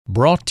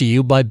Brought to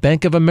you by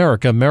Bank of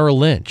America Merrill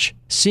Lynch.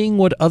 Seeing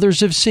what others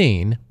have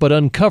seen, but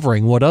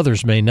uncovering what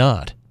others may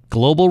not.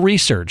 Global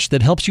research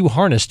that helps you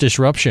harness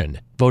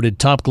disruption. Voted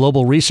top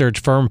global research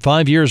firm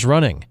 5 years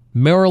running.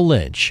 Merrill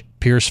Lynch,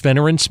 Pierce,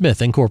 Fenner &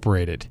 Smith,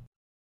 Incorporated.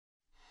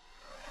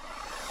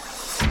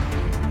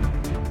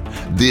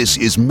 This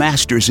is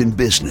Masters in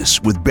Business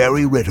with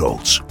Barry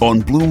Ritholtz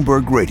on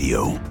Bloomberg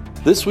Radio.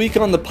 This week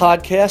on the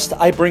podcast,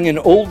 I bring an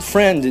old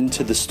friend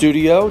into the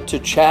studio to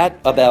chat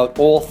about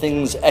all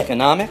things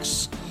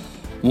economics.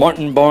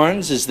 Martin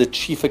Barnes is the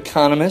chief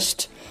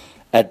economist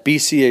at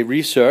BCA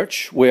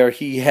Research, where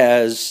he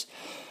has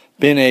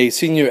been a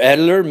senior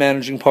editor,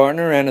 managing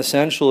partner, and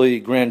essentially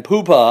grand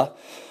poobah,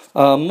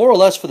 more or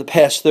less for the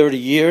past 30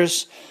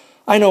 years.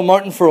 I know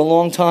Martin for a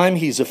long time.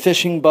 He's a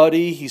fishing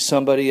buddy. He's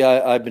somebody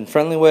I've been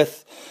friendly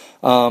with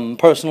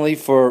personally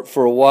for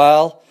a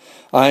while.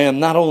 I am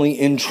not only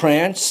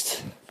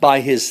entranced by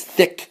his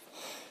thick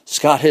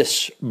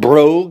Scottish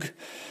brogue,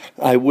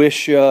 I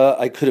wish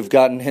I could have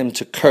gotten him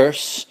to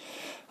curse.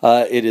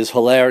 It is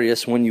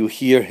hilarious when you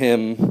hear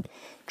him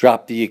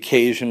drop the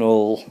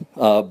occasional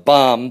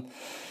bomb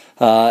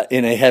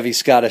in a heavy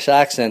Scottish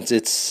accent.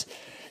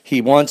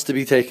 He wants to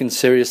be taken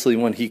seriously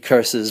when he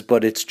curses,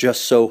 but it's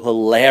just so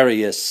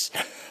hilarious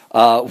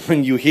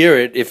when you hear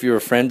it. If you're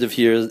a friend of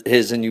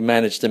his and you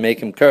manage to make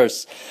him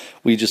curse,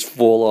 we just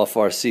fall off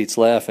our seats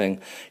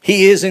laughing.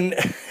 He is an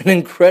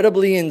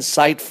incredibly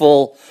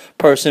insightful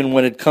person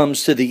when it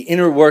comes to the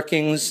inner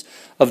workings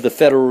of the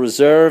Federal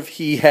Reserve.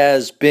 He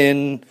has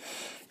been,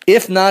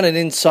 if not an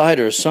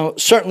insider,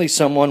 certainly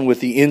someone with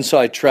the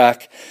inside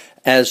track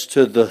as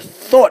to the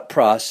thought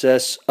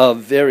process of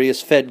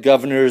various Fed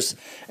governors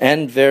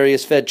and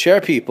various Fed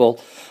chairpeople.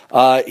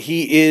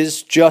 He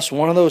is just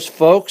one of those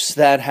folks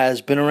that has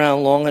been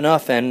around long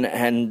enough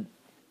and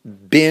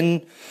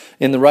been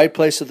in the right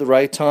place at the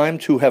right time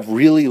to have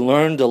really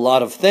learned a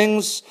lot of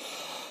things.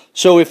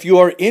 So if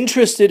you're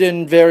interested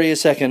in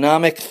various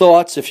economic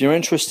thoughts, if you're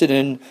interested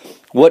in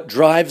what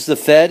drives the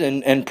Fed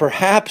and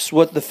perhaps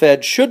what the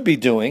Fed should be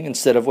doing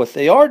instead of what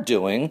they are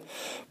doing,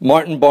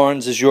 Martin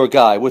Barnes is your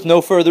guy. With no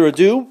further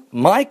ado,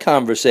 my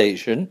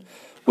conversation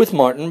with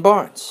Martin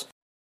Barnes.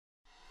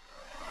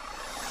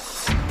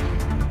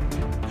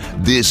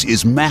 This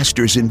is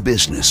Masters in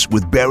Business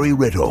with Barry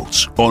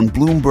Ritholtz on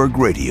Bloomberg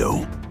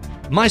Radio.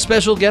 My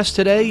special guest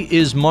today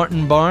is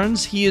Martin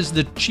Barnes. He is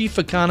the chief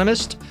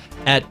economist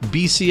at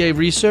BCA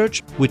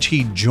Research, which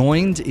he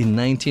joined in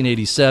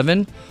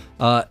 1987.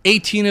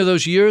 18 of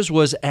those years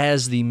was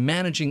as the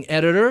managing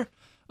editor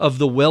of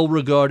the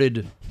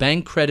well-regarded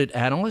Bank Credit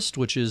Analyst,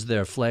 which is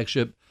their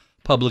flagship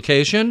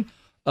publication.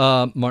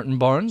 Martin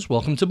Barnes,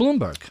 welcome to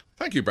Bloomberg.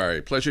 Thank you,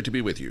 Barry. Pleasure to be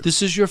with you.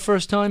 This is your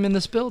first time in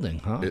this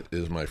building, huh? It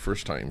is my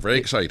first time. Very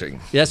exciting.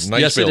 Yes,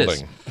 nice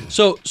building. It is.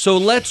 So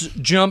let's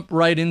jump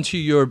right into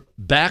your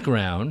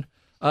background.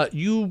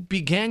 You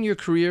began your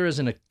career as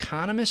an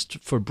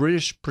economist for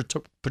British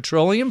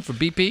Petroleum, for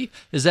BP.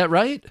 Is that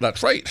right?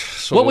 That's right.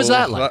 So what was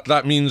that like?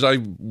 That means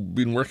I've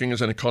been working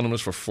as an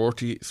economist for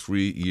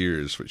 43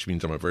 years, which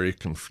means I'm a very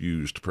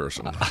confused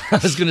person. I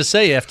was going to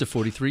say, after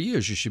 43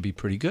 years, you should be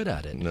pretty good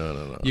at it.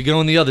 No. You go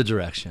in the other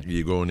direction.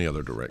 You go in the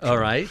other direction. All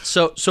right.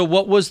 So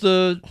what was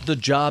the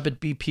job at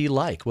BP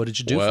like? What did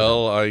you do for them?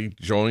 Well, I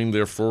joined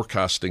their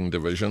forecasting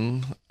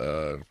division,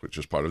 which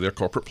is part of their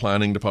corporate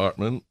planning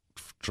department,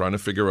 trying to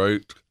figure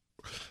out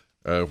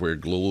where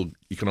global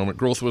economic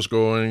growth was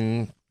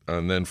going,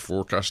 and then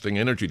forecasting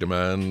energy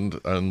demand,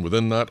 and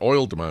within that,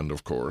 oil demand,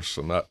 of course.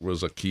 And that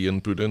was a key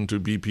input into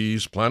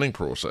BP's planning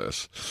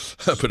process.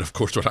 But of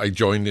course, when I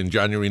joined in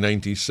January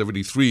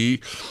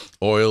 1973,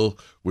 oil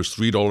was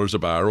 $3 a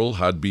barrel,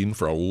 had been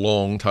for a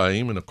long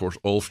time. And of course,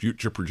 all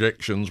future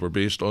projections were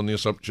based on the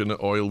assumption that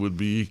oil would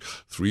be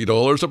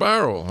 $3 a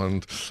barrel.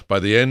 And by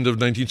the end of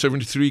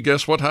 1973,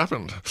 guess what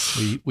happened?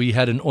 We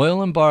had an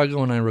oil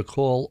embargo, and I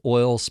recall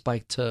oil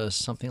spiked to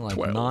something like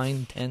 $12.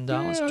 $9, $10,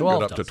 Yeah, $12.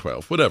 got up to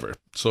 12, whatever.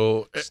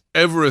 So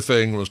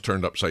everything was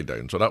turned upside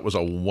down. So that was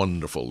a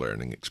wonderful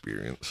learning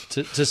experience,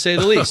 to say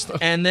the least.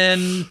 And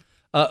then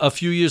a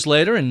few years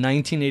later, in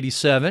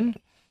 1987,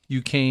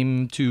 you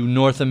came to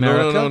North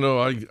America. No.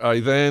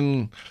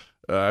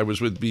 I was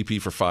with BP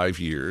for 5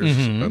 years,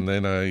 and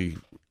then I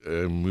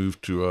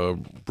moved to a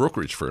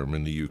brokerage firm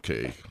in the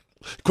UK,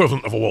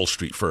 equivalent of a Wall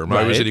Street firm.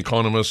 Right. I was an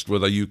economist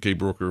with a UK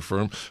broker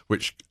firm,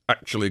 which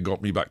actually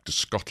got me back to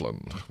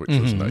Scotland, which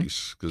was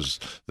nice because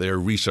their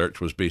research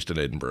was based in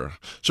Edinburgh.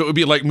 So it would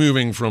be like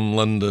moving from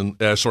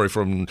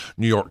from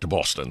New York to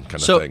Boston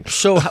kind of thing.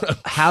 So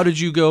how did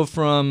you go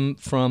from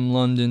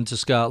London to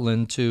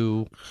Scotland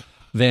to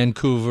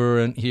Vancouver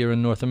and here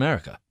in North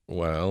America?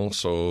 Well,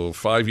 so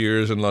 5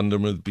 years in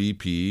London with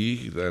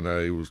BP, then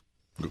I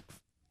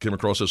came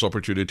across this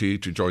opportunity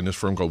to join this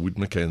firm called Wood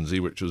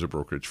Mackenzie, which is a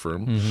brokerage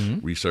firm,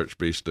 research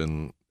based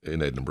in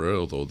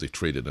Edinburgh, although they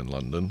traded in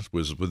London.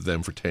 Was with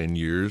them for 10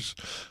 years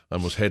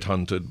and was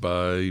headhunted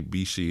by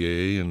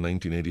BCA in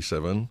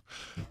 1987.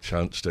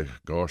 Chance to,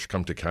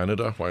 come to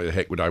Canada. Why the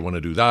heck would I want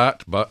to do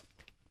that? But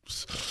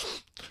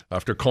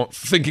after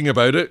thinking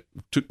about it,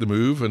 took the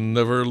move and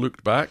never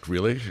looked back,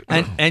 really.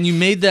 And you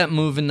made that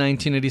move in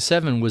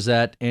 1987. Was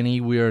that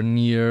anywhere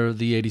near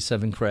the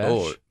 87 crash?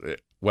 Oh,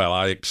 well,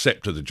 I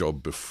accepted the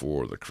job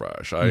before the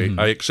crash.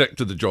 I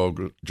accepted the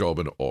job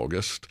in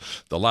August.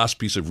 The last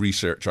piece of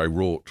research I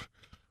wrote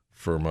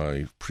for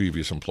my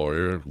previous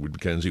employer, Wood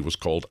Mackenzie, was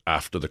called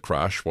After the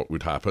Crash, What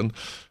Would Happen?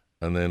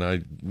 And then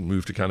I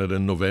moved to Canada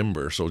in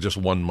November, so just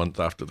 1 month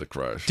after the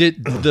crash.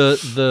 Did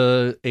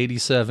the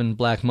 87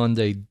 Black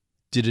Monday,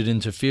 did it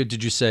interfere?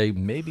 Did you say,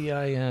 maybe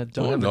I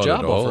don't have a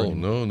job offer?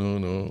 No,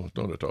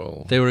 not at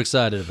all. They were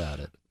excited about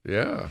it.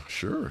 Yeah,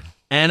 sure.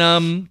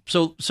 And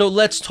so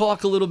let's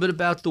talk a little bit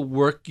about the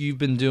work you've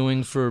been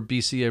doing for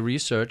BCA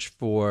Research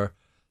for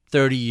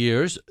 30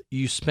 years.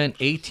 You spent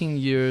 18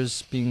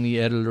 years being the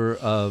editor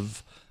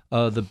of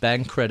the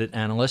Bank Credit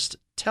Analyst.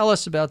 Tell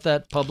us about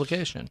that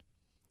publication.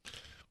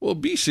 Well,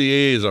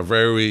 BCA is a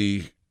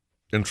very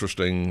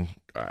interesting,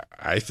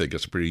 I think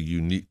it's a pretty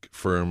unique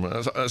firm.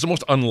 It's the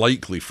most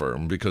unlikely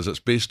firm because it's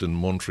based in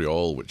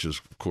Montreal, which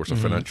is, of course, a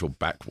financial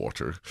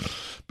backwater.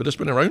 But it's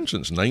been around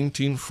since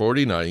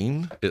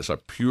 1949. It's a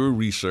pure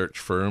research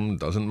firm,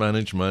 doesn't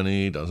manage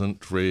money,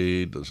 doesn't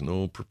trade, there's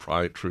no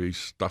proprietary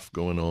stuff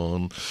going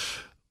on.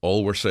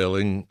 All we're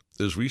selling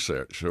is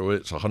research. So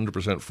it's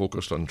 100%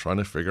 focused on trying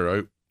to figure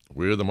out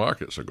where the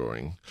markets are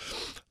going.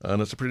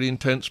 And it's a pretty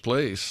intense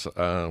place.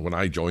 When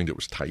I joined, it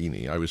was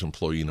tiny. I was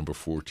employee number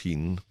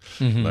 14.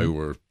 Now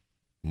we're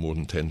more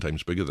than 10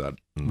 times bigger than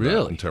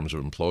that in terms of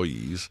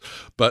employees.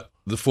 But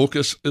the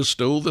focus is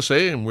still the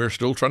same. We're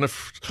still trying to,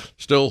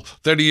 still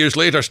 30 years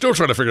later, still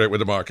trying to figure out where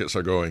the markets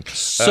are going.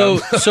 So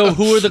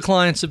who are the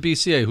clients of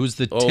BCA? Who's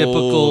the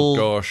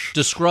typical,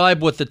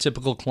 describe what the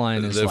typical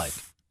client is like.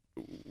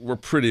 We're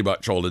pretty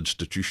much all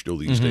institutional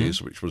these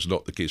days, which was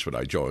not the case when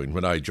I joined.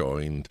 When I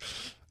joined,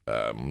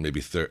 maybe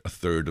a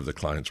third of the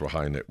clients were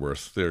high net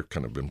worth. They're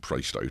kind of been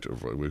priced out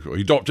of. We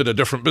adopted a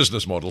different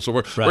business model, so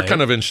we're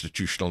kind of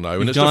institutional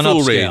now, and it's the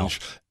full range.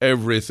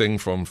 Everything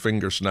from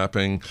finger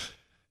snapping,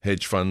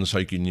 hedge funds,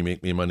 how can you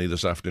make me money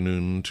this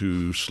afternoon,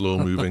 to slow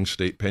moving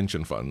state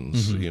pension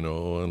funds,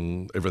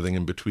 and everything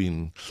in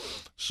between.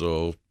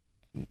 So.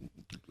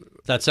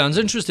 That sounds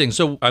interesting.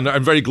 And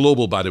I'm very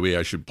global, by the way,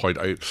 I should point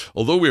out.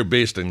 Although we're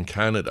based in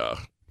Canada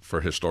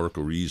for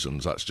historical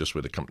reasons, that's just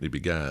where the company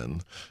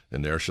began.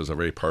 Inertia is a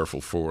very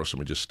powerful force, and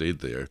we just stayed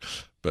there.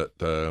 But,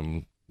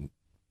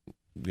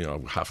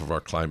 half of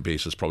our client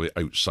base is probably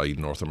outside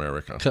North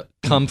America.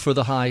 Come for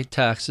the high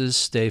taxes,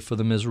 stay for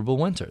the miserable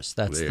winters.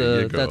 That's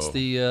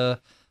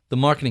the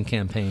marketing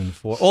campaign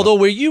for. Although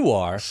where you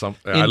are,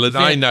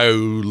 I now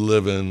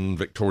live in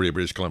Victoria,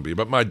 British Columbia,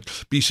 but my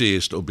BCA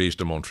is still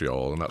based in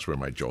Montreal, and that's where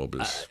my job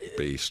is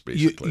based.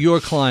 Basically, your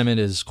climate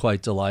is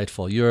quite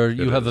delightful. You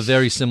have a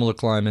very similar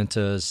climate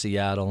to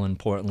Seattle and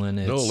Portland.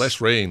 It's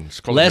less rain.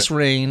 Less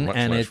rain,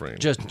 and less it rain.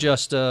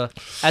 just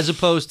as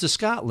opposed to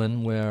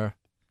Scotland, where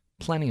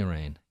plenty of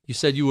rain. You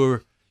said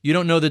you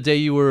don't know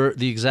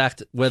the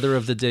exact weather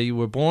of the day you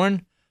were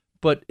born.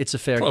 But it's a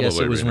fair guess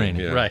it was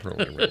raining. Yeah, right.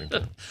 Probably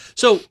raining.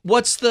 So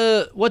what's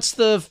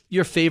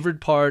your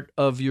favorite part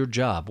of your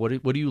job? What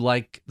do you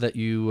like what do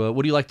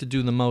you like to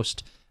do the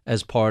most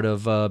as part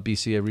of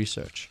BCA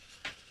Research?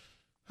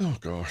 Oh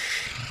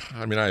gosh.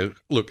 I mean,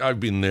 I've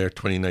been there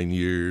 29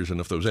 years, and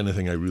if there was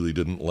anything I really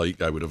didn't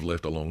like, I would have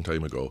left a long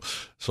time ago.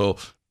 So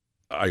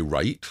I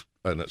write,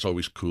 and it's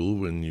always cool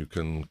when you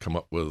can come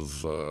up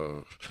with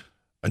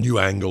a new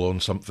angle on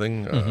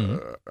something.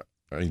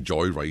 I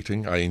enjoy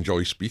writing. I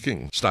enjoy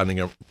speaking. Standing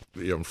up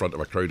in front of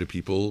a crowd of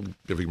people,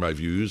 giving my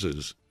views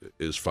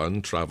is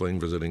fun. Traveling,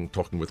 visiting,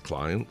 talking with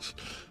clients.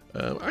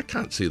 I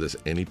can't say there's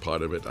any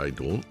part of it I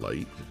don't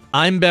like.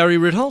 I'm Barry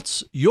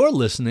Ritholtz. You're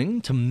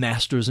listening to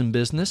Masters in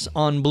Business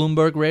on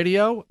Bloomberg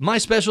Radio. My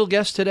special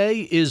guest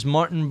today is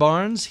Martin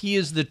Barnes. He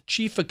is the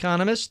chief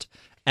economist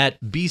at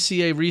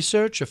BCA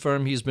Research, a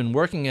firm he's been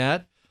working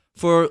at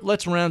for,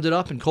 let's round it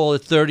up and call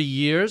it 30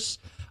 years.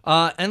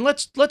 And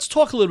let's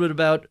talk a little bit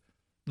about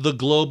the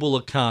global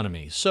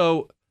economy.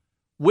 So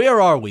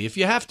where are we? If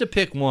you have to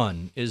pick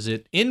one, is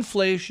it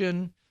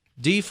inflation,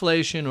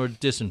 deflation, or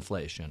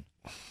disinflation?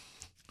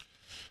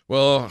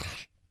 Well,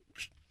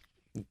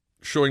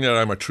 showing that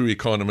I'm a true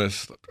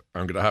economist,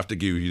 I'm going to have to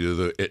give you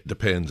the "it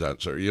depends"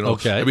 answer.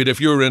 Okay. I mean,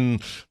 if you're in,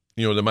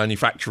 the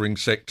manufacturing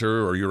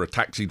sector or you're a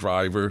taxi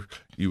driver,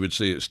 you would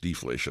say it's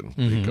deflation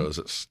because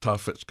it's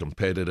tough, it's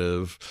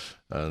competitive,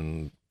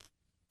 and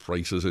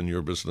prices in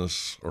your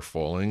business are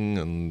falling,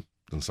 and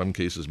in some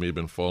cases may have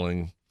been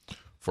falling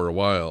for a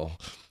while.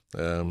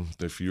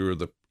 If you're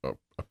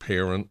a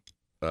parent,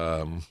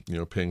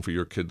 paying for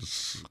your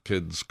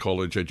kids'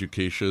 college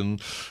education,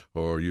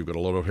 or you've got a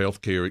lot of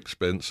healthcare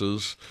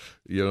expenses,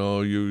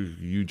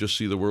 you just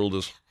see the world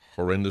as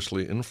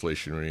horrendously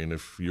inflationary. And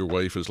if your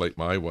wife is like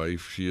my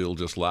wife, she'll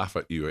just laugh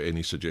at you at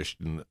any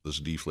suggestion that there's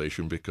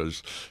deflation,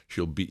 because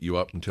she'll beat you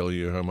up and tell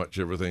you how much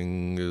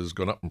everything has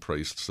gone up in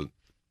price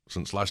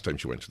since last time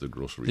she went to the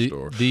grocery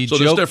store. So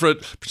there's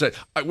different percent.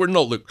 We're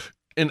not,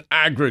 in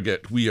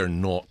aggregate, we are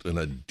not in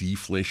a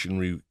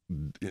deflationary,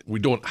 we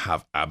don't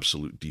have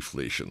absolute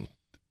deflation.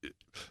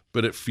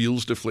 but it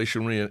feels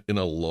deflationary in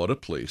a lot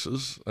of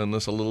places, and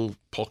there's a little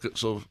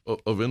pockets of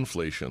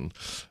inflation.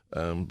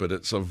 But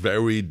it's a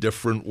very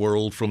different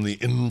world from the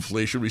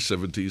inflationary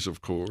 70s,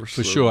 of course.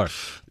 For sure.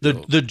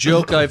 The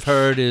joke I've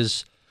heard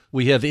is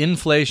we have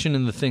inflation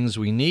in the things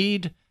we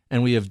need,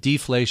 and we have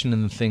deflation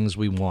in the things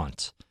we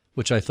want,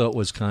 which I thought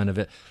was kind of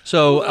it.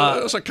 So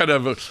that's a kind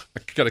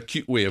of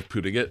cute way of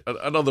putting it.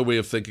 Another way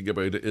of thinking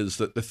about it is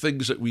that the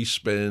things that we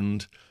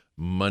spend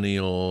money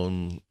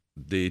on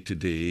day to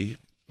day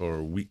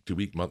or week to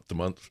week, month to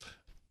month,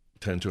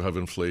 tend to have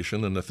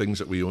inflation, and the things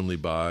that we only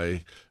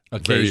buy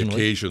very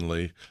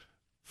occasionally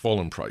fall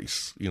in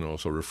price.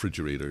 So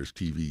refrigerators,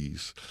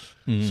 TVs.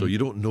 So you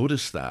don't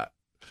notice that.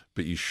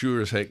 But you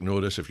sure as heck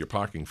notice if your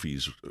parking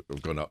fees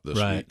have gone up this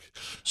week.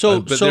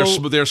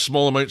 But they're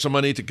small amounts of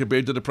money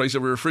compared to the price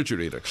of a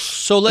refrigerator.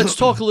 So let's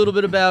talk a little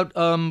bit about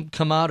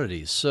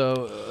commodities.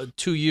 So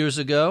 2 years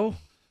ago,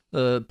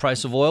 the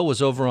price of oil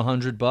was over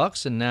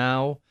 $100, and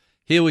now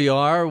here we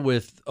are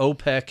with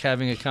OPEC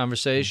having a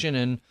conversation,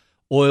 and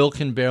oil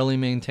can barely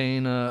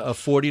maintain a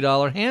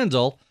 $40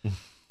 handle.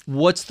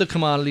 What's the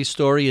commodity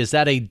story? Is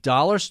that a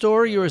dollar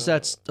story, or is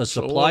that a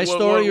supply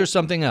story, or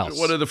something else?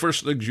 One of the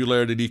first things you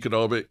learn in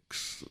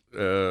economics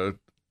at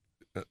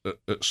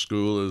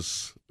school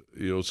is,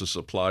 it's a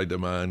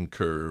supply-demand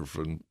curve,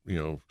 and,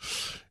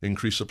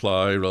 increased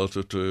supply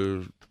relative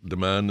to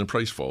demand and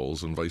price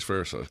falls, and vice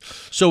versa.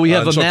 So we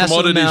have a massive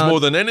commodities amount... more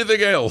than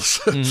anything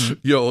else,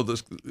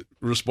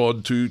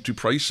 respond to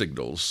price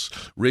signals.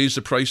 Raise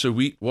the price of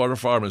wheat. What are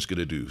farmers going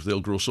to do?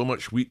 They'll grow so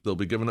much wheat they'll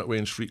be giving it away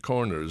in street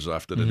corners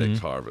after the next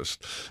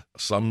harvest.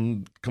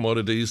 Some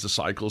commodities, the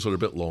cycles are a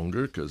bit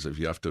longer because if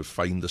you have to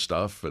find the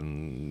stuff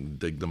and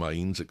dig the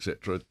mines,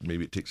 etc.,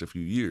 maybe it takes a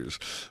few years.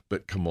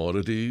 But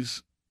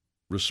commodities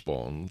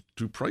respond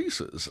to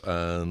prices,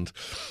 and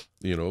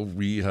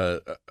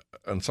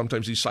and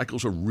sometimes these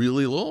cycles are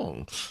really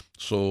long.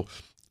 So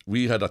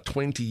we had a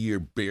 20-year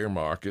bear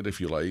market,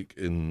 if you like,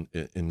 in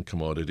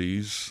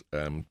commodities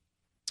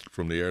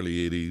from the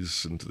early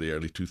 80s into the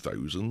early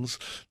 2000s,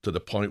 to the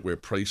point where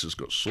prices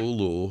got so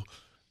low.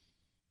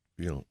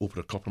 Open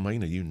a copper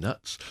mine, are you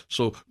nuts?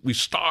 So we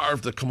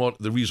starved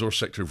the resource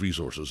sector of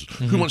resources.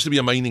 Who wants to be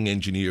a mining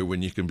engineer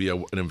when you can be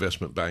an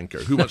investment banker?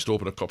 Who wants to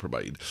open a copper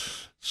mine?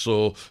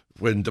 So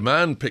when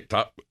demand picked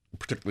up,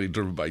 particularly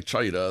driven by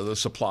China, the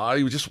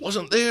supply just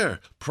wasn't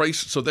there.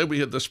 So then we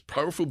had this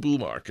powerful bull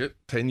market,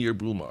 10-year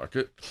bull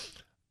market.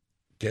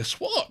 Guess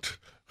what?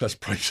 As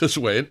prices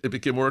went, it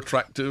became more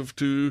attractive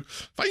to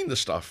find the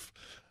stuff.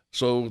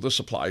 So the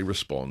supply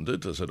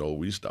responded, as it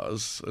always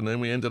does, and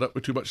then we ended up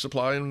with too much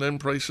supply, and then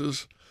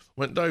prices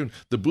went down.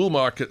 The bull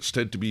markets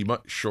tend to be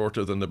much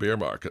shorter than the bear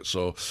market.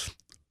 So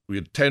we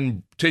had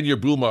 10-year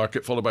bull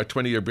market followed by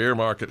 20-year bear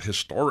market.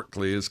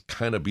 Historically has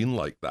kind of been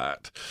like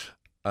that.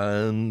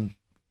 And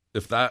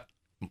if that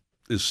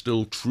is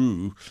still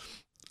true,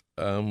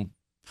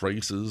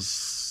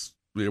 prices,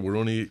 we're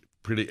only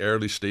pretty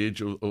early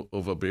stage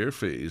of a bear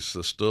phase.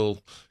 There's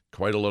still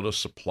quite a lot of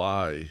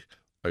supply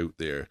out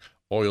there.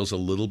 Oil's a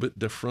little bit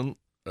different.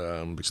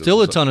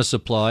 Still a ton of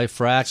supply,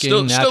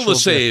 fracking, still the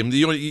same.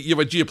 You have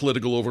a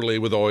geopolitical overlay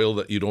with oil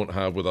that you don't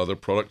have with other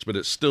products, but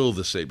it's still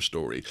the same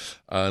story.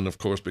 And of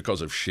course,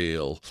 because of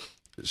shale,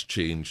 it's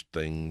changed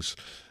things.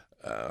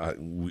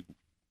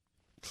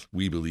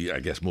 We believe, I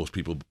guess most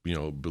people,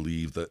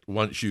 believe that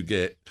once you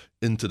get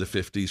into the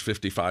 50s,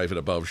 55 and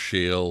above,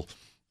 shale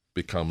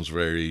becomes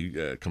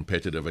very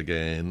competitive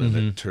again,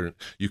 and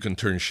you can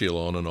turn shale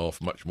on and off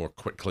much more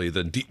quickly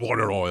than deep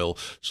water oil.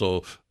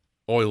 So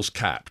oil's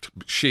capped.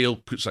 Shale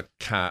puts a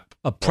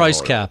price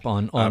cap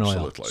on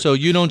oil. So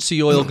you don't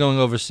see oil going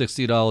over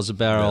 $60 a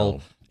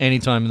barrel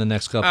anytime in the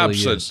next couple of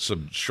years.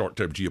 Some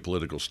short-term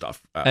geopolitical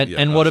stuff.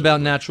 And what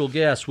about natural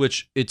gas,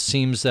 which it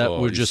seems that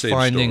we're just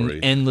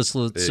finding endless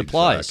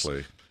supplies.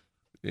 Exactly.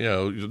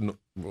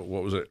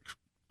 What was it?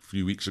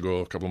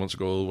 A couple of months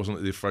ago, wasn't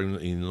it? They found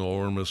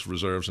enormous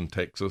reserves in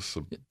Texas,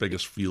 the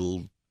biggest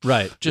field.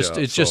 Right.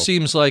 Just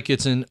seems like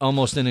it's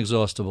almost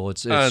inexhaustible.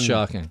 It's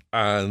shocking.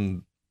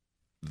 And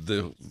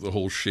the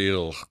whole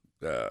shale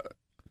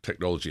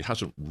technology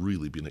hasn't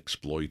really been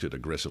exploited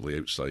aggressively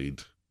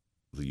outside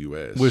the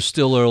US. We're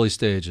still early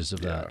stages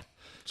of that.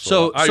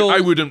 So I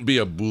wouldn't be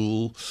a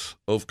bull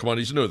of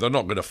commodities. No, they're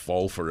not going to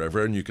fall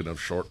forever, and you can have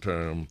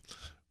short-term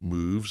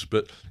moves.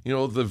 But,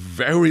 the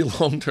very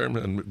long-term,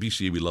 and at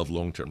BCA we love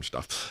long-term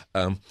stuff,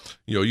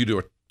 you do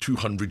a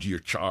 200-year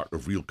chart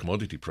of real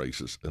commodity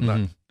prices, and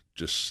that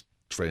just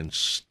trends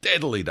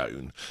steadily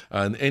down,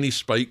 and any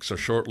spikes are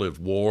short-lived.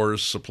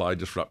 Wars, supply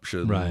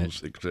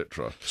disruptions,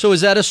 etc. So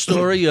is that a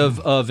story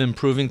of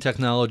improving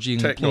technology,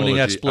 including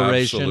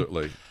exploration?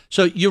 Absolutely.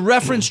 So you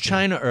referenced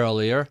China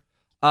earlier.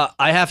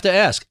 I have to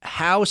ask,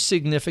 how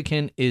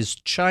significant is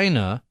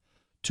China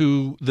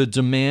to the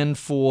demand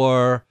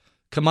for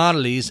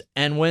commodities?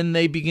 And when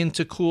they begin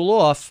to cool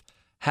off,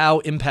 how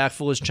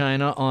impactful is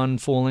China on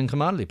falling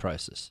commodity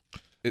prices?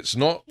 It's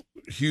not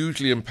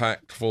hugely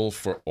impactful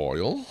for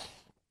oil,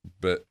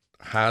 but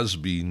has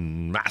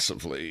been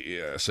massively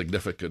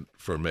significant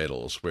for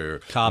metals, where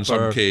Copper. in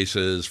some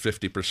cases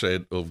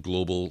 50% of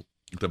global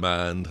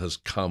demand has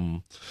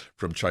come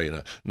from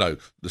China. Now,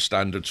 the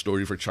standard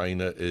story for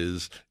China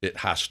is it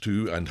has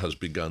to and has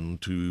begun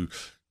to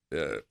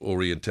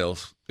orient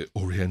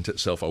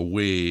itself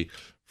away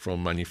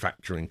from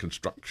manufacturing,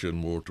 construction,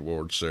 more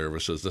towards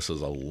services. This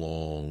is a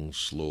long,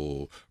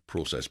 slow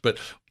process. But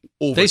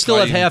over they still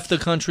time, have half the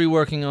country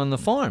working on the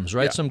farms,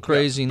 right? Some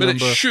crazy but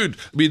number. It should.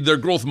 I mean, their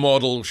growth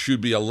model should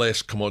be a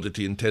less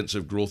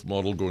commodity-intensive growth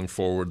model going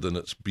forward than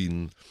it's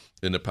been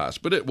in the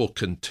past. But it will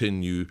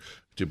continue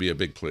to be a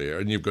big player.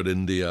 And you've got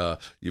India,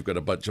 you've got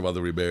a bunch of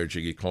other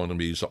emerging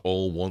economies that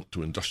all want to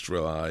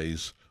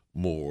industrialize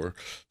more.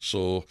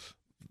 So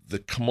the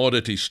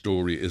commodity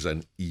story is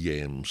an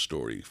EM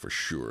story for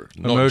sure.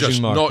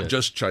 Not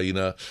just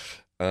China.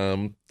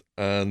 And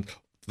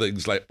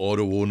things like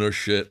auto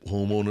ownership,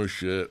 home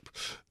ownership,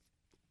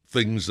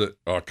 things that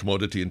are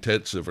commodity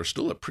intensive are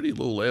still at pretty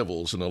low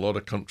levels in a lot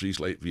of countries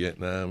like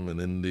Vietnam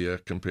and India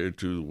compared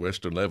to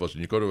Western levels.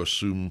 And you've got to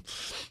assume,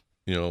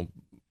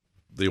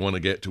 they want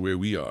to get to where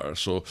we are.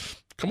 So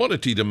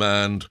commodity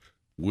demand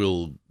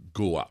will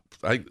go up.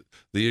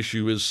 The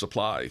issue is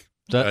supply.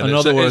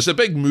 It's the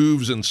big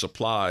moves in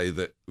supply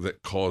that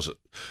cause it,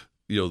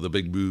 the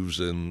big moves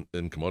in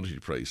commodity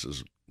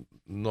prices.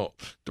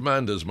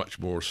 Demand is much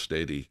more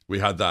steady. We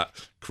had that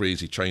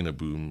crazy China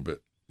boom,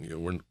 but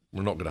we're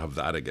not going to have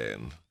that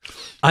again.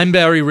 I'm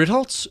Barry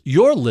Ritholtz.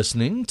 You're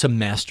listening to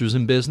Masters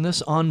in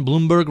Business on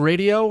Bloomberg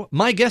Radio.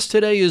 My guest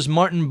today is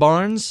Martin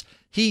Barnes.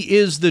 He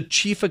is the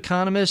chief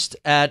economist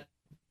at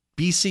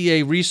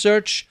BCA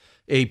Research,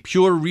 a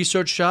pure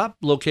research shop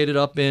located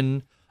up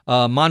in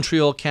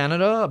Montreal,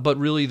 Canada, but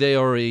really they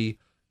are a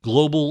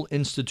global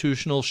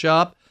institutional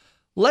shop.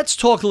 Let's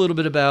talk a little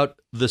bit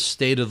about the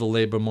state of the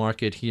labor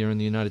market here in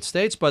the United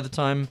States. By the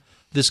time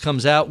this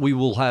comes out, we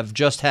will have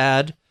just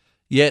had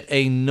yet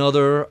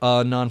another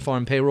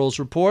non-farm payrolls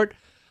report.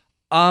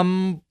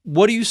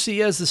 What do you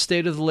see as the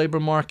state of the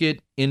labor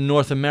market in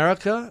North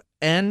America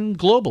and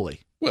globally?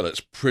 Well,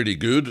 it's pretty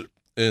good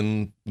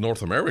in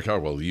North America,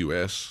 well, the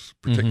U.S.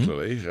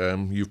 particularly.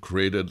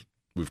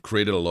 We've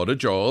created a lot of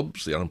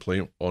jobs. The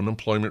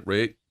unemployment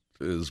rate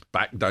is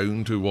back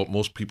down to what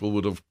most people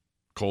would have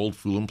called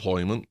full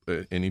employment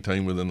any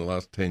time within the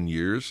last 10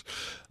 years.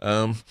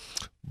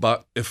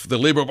 But if the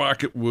labor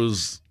market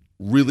was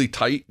really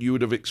tight, you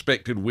would have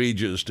expected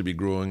wages to be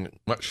growing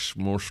much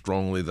more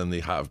strongly than they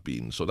have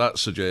been. So that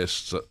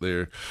suggests that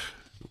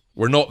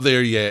we're not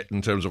there yet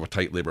in terms of a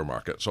tight labor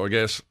market. So I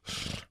guess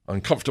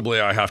uncomfortably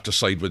I have to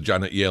side with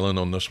Janet Yellen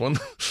on this one.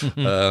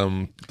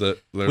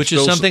 Which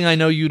is something I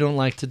know you don't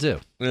like to do.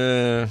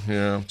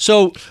 Yeah.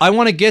 So I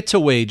want to get to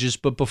wages,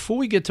 but before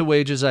we get to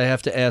wages, I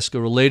have to ask a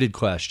related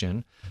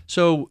question.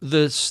 So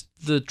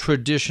the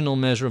traditional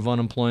measure of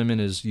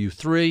unemployment is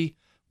U3.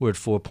 We're at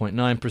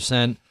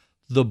 4.9%.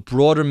 The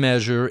broader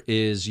measure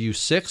is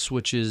U6,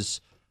 which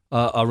is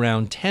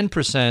around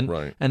 10%,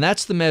 right. And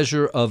that's the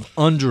measure of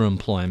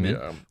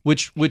underemployment,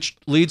 which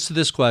leads to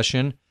this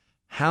question: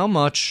 how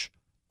much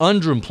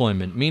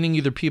underemployment, meaning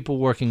either people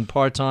working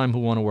part-time who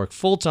want to work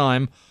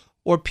full-time,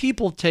 or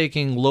people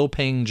taking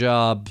low-paying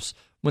jobs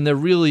when they're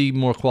really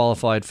more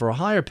qualified for a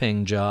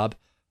higher-paying job,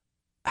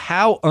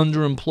 how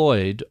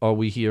underemployed are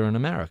we here in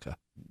America?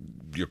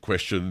 Your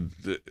question,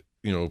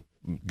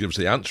 gives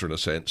the answer in a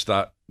sense.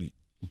 That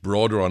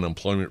broader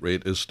unemployment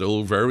rate is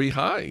still very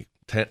high.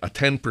 A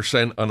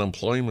 10%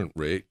 unemployment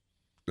rate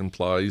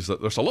implies that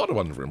there's a lot of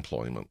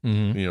underemployment.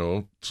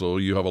 Mm-hmm. So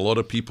you have a lot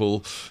of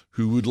people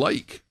who would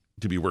like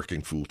to be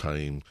working full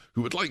time,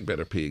 who would like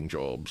better paying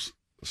jobs.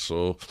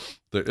 So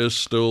there is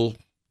still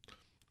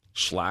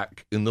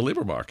slack in the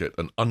labor market,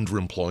 and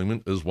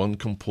underemployment is one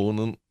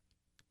component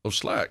of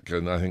slack.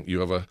 And I think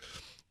you have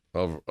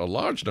a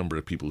large number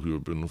of people who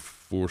have been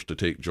forced to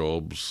take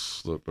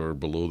jobs that are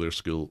below their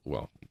skill,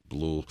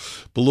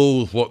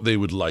 below what they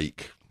would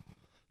like.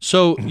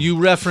 So you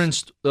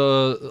referenced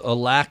a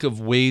lack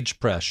of wage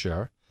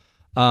pressure.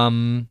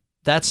 That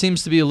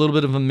seems to be a little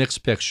bit of a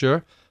mixed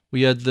picture.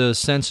 We had the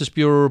Census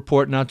Bureau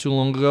report not too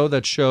long ago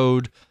that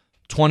showed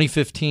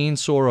 2015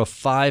 saw a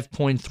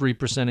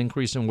 5.3%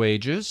 increase in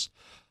wages.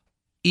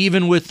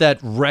 Even with that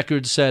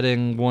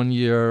record-setting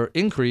one-year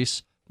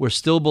increase, we're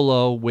still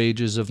below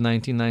wages of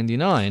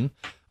 1999.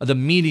 The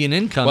median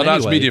income, well,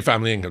 that's anyway. median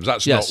family incomes.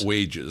 That's not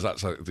wages.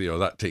 That's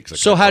that takes.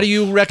 So how do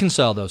you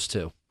reconcile those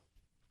two?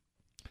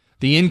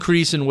 The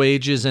increase in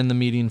wages and the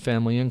median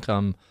family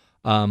income,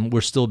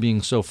 we're still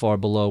being so far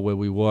below where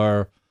we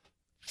were.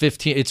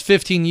 It's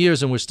 15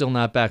 years and we're still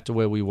not back to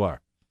where we were.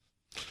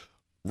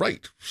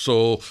 Right.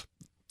 So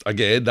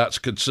again, that's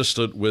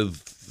consistent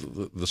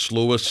with the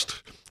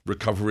slowest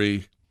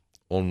recovery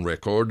on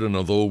record. And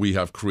although we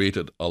have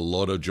created a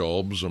lot of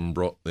jobs and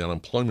brought the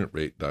unemployment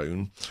rate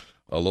down,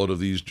 a lot of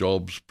these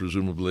jobs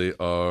presumably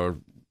are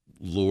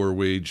lower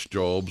wage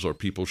jobs, or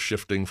people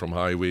shifting from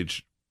high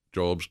wage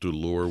jobs to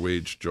lower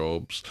wage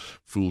jobs,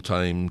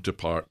 full-time to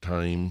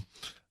part-time,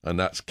 and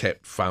that's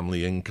kept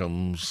family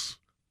incomes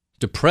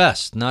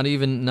depressed. Not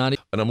even.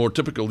 In a more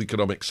typical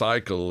economic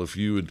cycle, if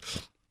you had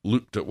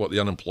looked at what the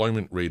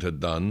unemployment rate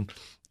had done,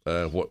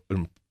 what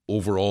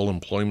overall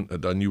employment had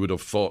done, you would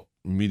have thought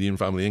median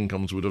family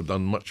incomes would have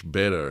done much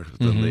better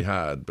than they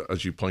had. But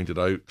as you pointed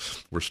out,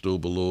 we're still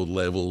below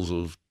levels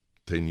of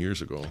 10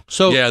 years ago.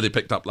 So yeah, they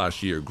picked up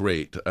last year.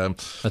 Great.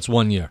 That's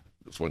 1 year.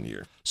 It's 1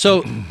 year.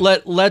 So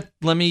let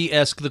me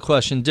ask the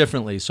question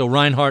differently. So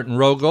Reinhardt and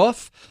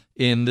Rogoff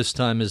in This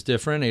Time is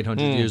Different,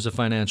 800 Years of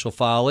Financial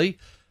Folly,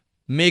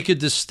 make a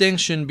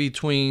distinction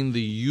between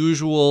the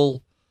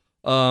usual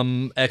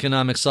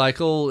economic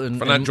cycle and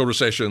financial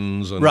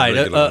recessions. And right.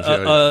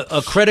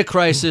 A credit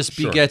crisis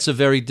begets a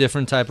very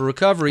different type of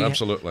recovery.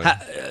 Absolutely.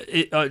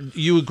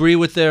 You agree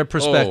with their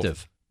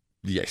perspective?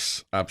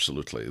 Yes,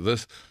 absolutely.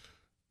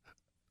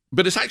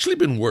 But it's actually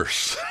been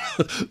worse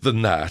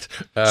than that.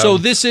 So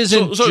this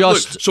isn't just...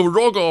 Look, so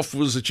Rogoff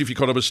was the chief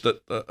economist at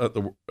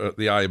the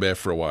IMF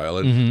for a while,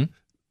 and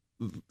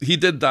they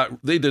did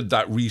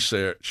that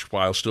research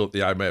while still at the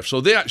IMF.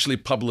 So they actually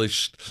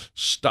published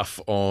stuff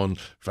on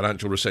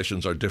financial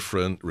recessions are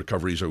different,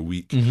 recoveries are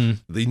weak.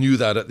 They knew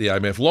that at the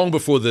IMF long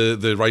before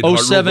the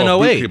Reinhardt 07, Rogoff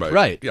book 08, came out.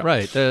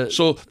 Right.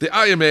 So the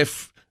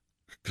IMF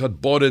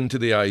had bought into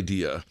the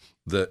idea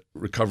that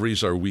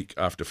recoveries are weak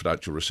after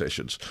financial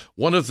recessions.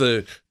 One of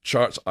the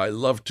charts I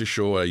love to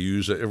show, I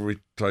use it every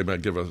time I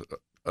give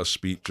a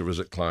speech or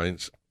visit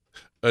clients,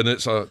 and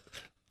it's a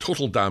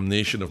total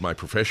damnation of my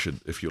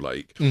profession, if you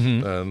like.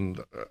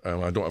 And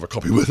I don't have a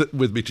copy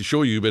with me to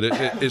show you, but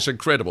it's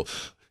incredible.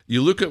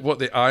 You look at what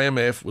the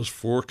IMF was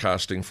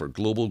forecasting for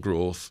global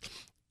growth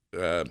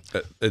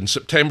in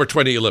September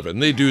 2011.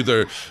 They do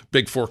their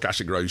big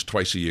forecasting rounds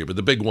twice a year, but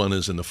the big one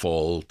is in the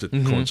fall to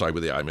coincide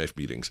with the IMF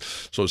meetings.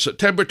 So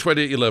September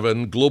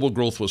 2011, global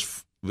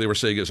growth they were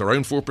saying it's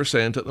around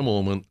 4% at the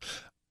moment,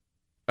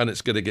 and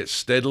it's going to get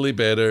steadily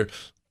better.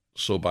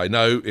 So by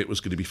now, it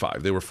was going to be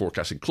 5%. They were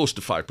forecasting close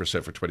to 5%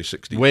 for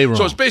 2016. Way wrong.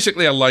 So it's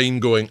basically a line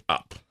going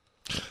up.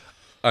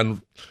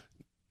 And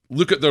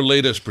look at their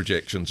latest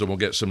projections, and we'll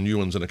get some new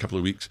ones in a couple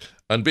of weeks.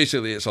 And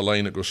basically, it's a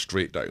line that goes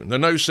straight down. They're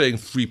now saying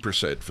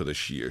 3% for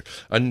this year.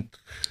 And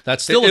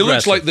that's still it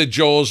looks like the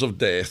jaws of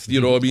death, you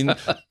know what I mean?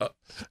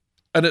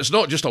 And it's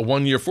not just a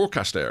one-year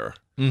forecast error.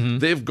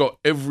 They've got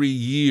every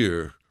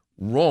year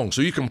wrong.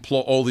 So you can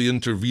plot all the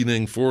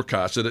intervening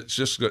forecasts, and it's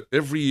just got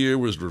every year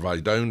was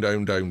revised down,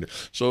 down, down.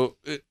 So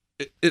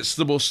it's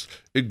the most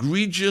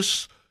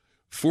egregious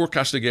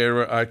forecasting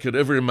error I could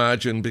ever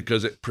imagine,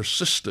 because it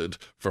persisted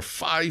for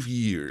 5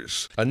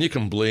 years. And you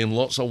can blame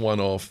lots of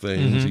one-off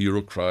things,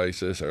 Euro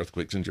crisis,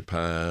 earthquakes in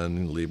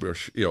Japan, labor,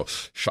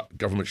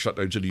 government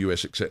shutdowns in the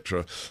US,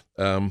 etc.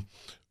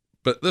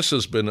 But this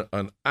has been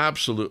an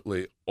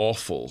absolutely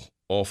awful,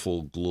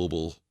 awful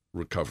global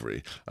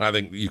recovery. And I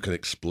think you can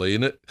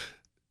explain it.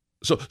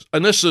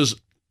 And this is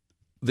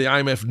the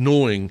IMF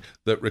knowing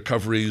that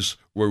recoveries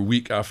were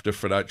weak after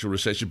financial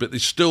recession, but they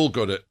still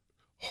got it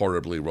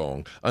horribly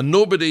wrong. And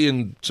nobody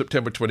in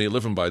September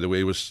 2011, by the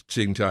way, was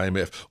saying to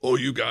IMF, "Oh,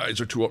 you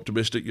guys are too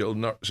optimistic.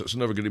 It's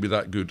never going to be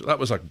that good." That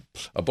was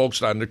a bog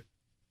standard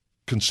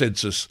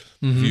consensus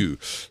view.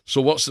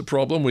 So what's the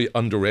problem? We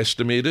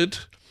underestimated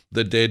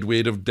the dead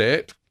weight of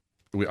debt.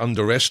 We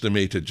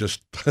underestimated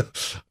just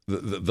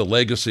the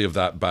legacy of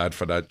that bad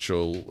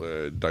financial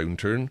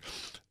downturn.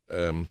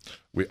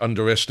 We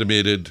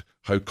underestimated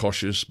how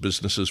cautious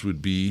businesses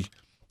would be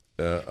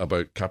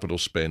about capital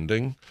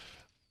spending.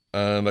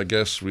 And I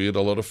guess we had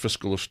a lot of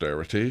fiscal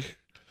austerity,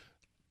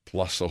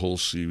 plus a whole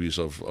series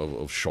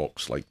of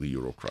shocks like the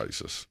Euro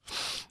crisis.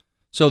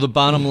 So the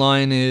bottom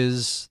line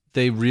is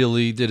they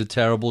really did a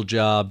terrible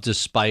job,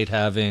 despite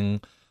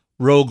having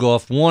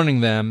Rogoff warning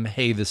them,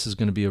 hey, this is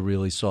going to be a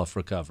really soft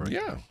recovery.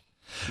 Yeah.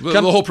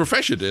 The whole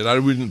profession did. I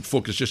wouldn't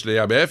focus just on the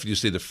IMF. You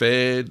say the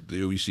Fed,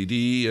 the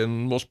OECD,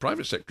 and most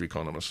private sector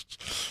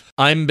economists.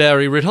 I'm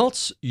Barry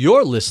Ritholtz.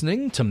 You're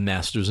listening to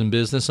Masters in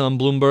Business on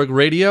Bloomberg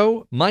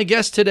Radio. My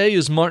guest today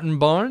is Martin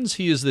Barnes.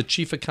 He is the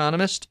chief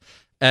economist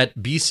at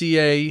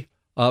BCA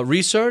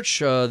Research.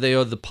 They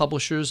are the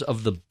publishers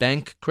of the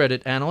Bank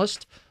Credit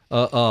Analyst,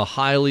 a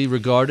highly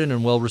regarded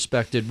and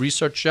well-respected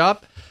research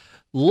shop.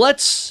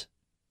 Let's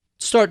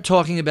start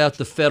talking about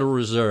the Federal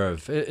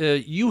Reserve.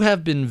 You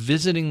have been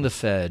visiting the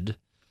Fed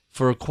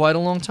for quite a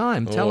long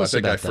time. Tell us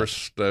about that. I think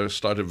I first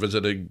started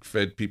visiting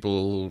Fed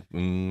people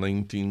in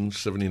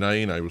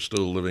 1979. I was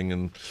still living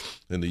in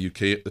the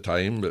UK at the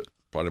time, but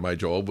part of my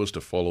job was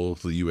to follow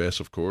the US,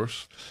 of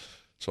course.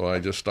 So I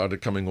just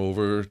started coming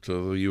over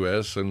to the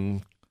US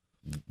and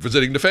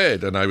visiting the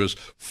Fed. And I was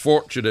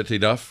fortunate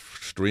enough,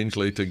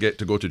 strangely, to get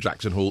to go to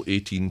Jackson Hole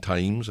 18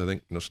 times. I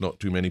think there's not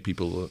too many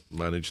people that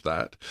manage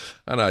that.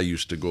 And I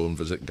used to go and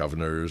visit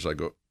governors. I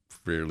got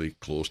fairly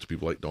close to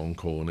people like Don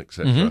Cohen,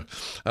 etc.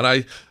 And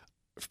I,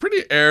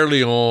 pretty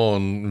early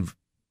on,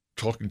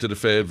 talking to the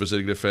Fed,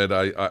 visiting the Fed,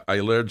 I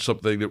learned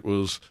something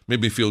that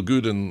made me feel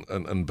good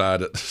and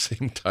bad at the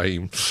same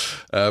time.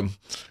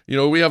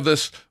 We have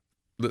this,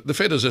 the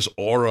Fed has this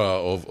aura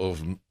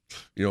of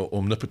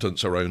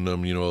omnipotence around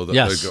them, that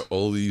yes. They've got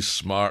all these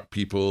smart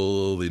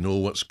people, they know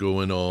what's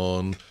going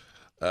on.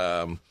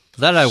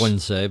 That I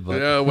wouldn't say, but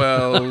Yeah,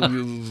 well,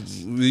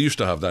 they used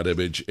to have that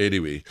image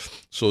anyway,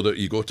 so that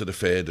you go to the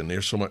Fed and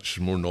they're so much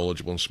more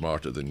knowledgeable and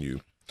smarter than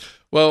you.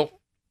 Well,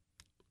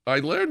 I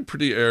learned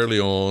pretty early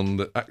on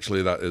that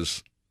actually that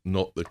is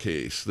not the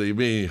case. They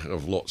may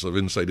have lots of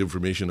inside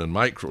information and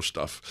micro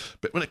stuff,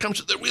 but when it comes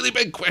to the really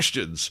big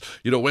questions,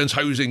 when's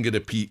housing going to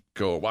peak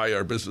or why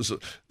are businesses,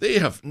 they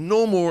have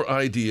no more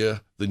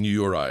idea than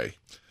you or I.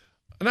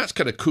 And that's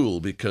kind of cool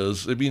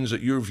because it means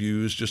that your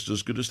view is just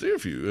as good as their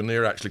view, and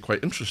they're actually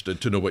quite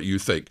interested to know what you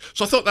think.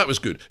 So I thought that was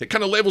good. It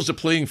kind of levels the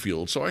playing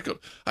field, so I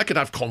could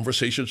have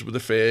conversations with the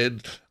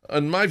Fed,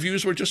 and my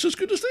views were just as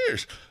good as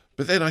theirs.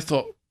 But then I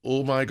thought,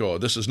 oh my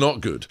God, this is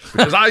not good,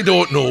 because I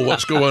don't know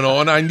what's going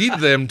on. I need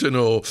them to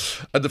know.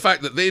 And the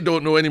fact that they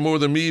don't know any more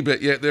than me,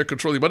 but yet they're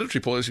controlling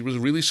monetary policy was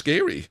really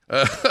scary.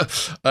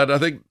 And I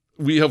think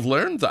we have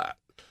learned that.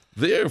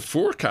 Their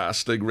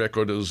forecasting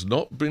record has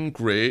not been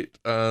great.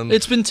 And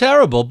it's been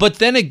terrible. But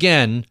then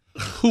again,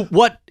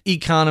 what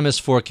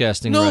economist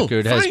forecasting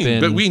record has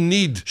been but we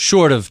need,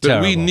 short of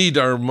terrible? We need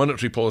our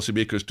monetary policy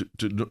makers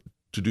to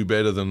do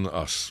better than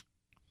us.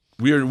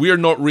 We are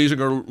not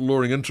raising or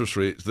lowering interest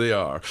rates. They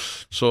are.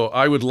 So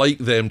I would like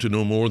them to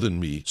know more than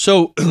me.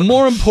 So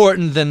more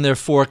important than their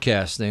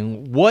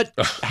forecasting,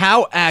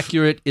 how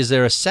accurate is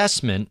their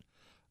assessment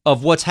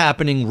of what's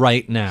happening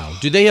right now?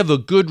 Do they have a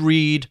good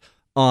read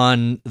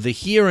on the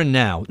here and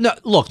now? No,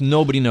 look,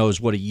 nobody knows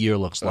what a year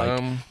looks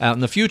like out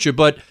in the future,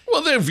 but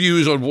well, their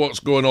views on what's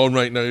going on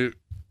right now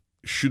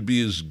should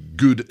be as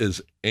good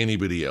as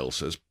anybody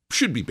else's.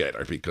 Should be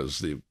better because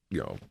they,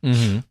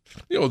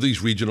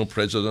 these regional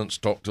presidents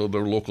talk to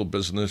their local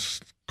business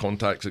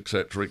contacts,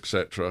 etc.,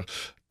 etc.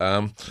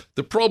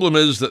 The problem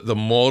is that the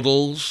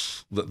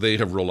models that they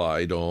have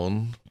relied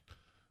on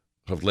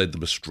have led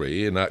them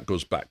astray, and that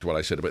goes back to what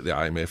I said about the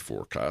IMF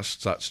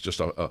forecasts. That's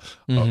just a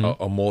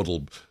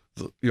model.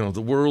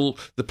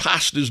 The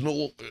past is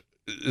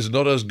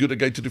not as good a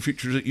guide to the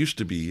future as it used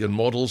to be, and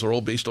models are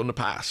all based on the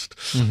past.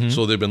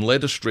 So they've been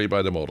led astray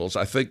by the models.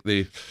 I think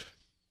they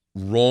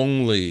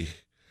wrongly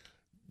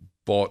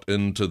bought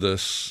into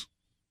this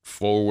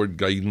forward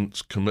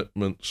guidance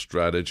commitment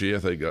strategy. I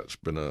think that's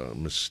been a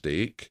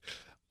mistake.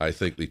 I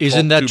think they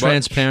isn't that too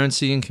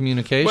transparency and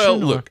communication? Well,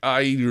 look,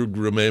 I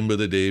remember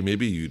the day,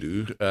 maybe you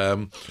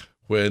do,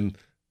 when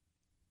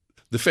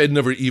the Fed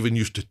never even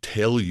used to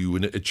tell you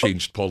when it had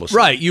changed policy.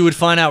 Right, you would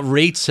find out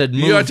rates had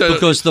moved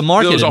because the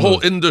market. There was a whole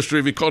moved. industry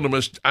of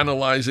economists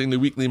analyzing the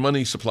weekly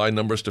money supply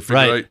numbers to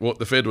figure out what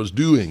the Fed was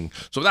doing.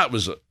 So that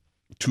was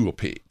too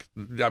opaque.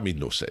 That made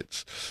no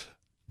sense.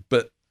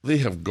 But they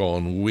have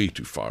gone way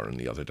too far in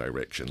the other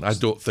direction. I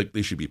don't think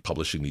they should be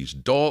publishing these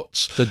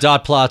dots. The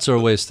dot plots are a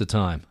waste of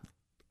time.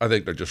 I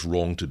think they're just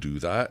wrong to do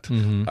that.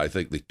 I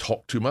think they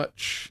talk too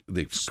much.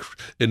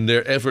 In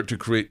their effort to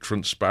create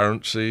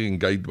transparency and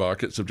guide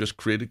markets, have just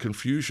created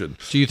confusion.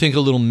 Do you think a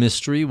little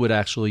mystery would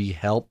actually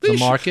help the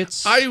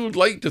markets? I would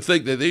like to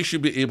think that they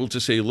should be able to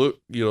say, look,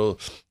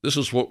 this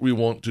is what we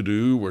want to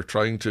do. We're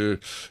trying to,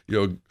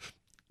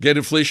 get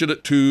inflation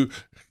at 2,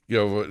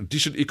 a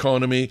decent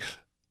economy.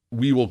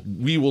 We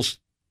will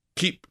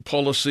keep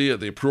policy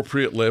at the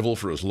appropriate level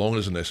for as long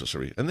as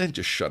necessary, and then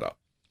just shut up.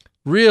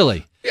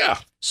 Really? Yeah.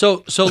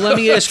 So let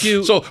me ask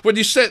you. So when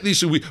you set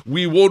these,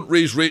 we won't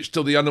raise rates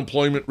till the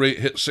unemployment rate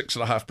hits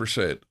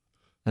 6.5%.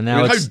 And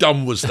now how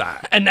dumb was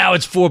that? And now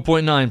it's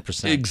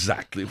 4.9%.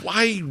 Exactly.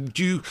 Why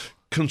do you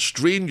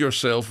constrain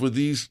yourself with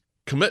these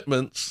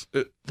commitments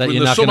that when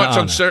you're there's not so much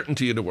honor.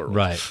 uncertainty in the world?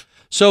 Right.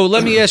 So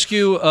let me ask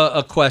you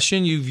a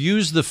question. You've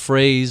used the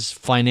phrase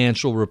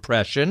financial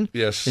repression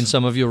in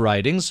some of your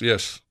writings.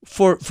 Yes.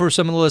 For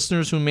some of the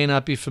listeners who may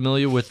not be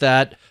familiar with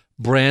that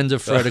brand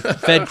of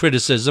Fed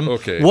criticism,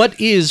 what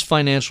is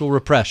financial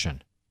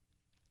repression?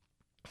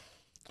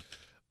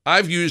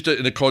 I've used it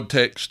in the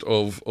context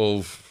of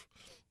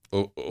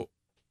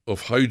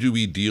how do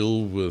we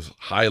deal with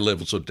high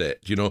levels of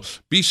debt.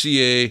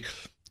 BCA,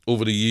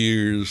 over the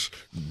years,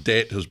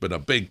 debt has been a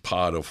big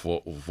part of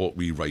what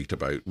we write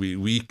about.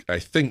 I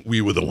think we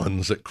were the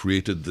ones that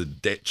created the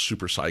debt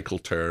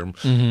supercycle term.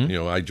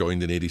 I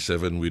joined in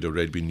 87. We'd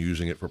already been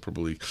using it for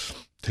probably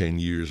 10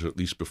 years, at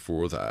least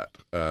before that.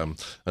 And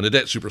the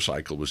debt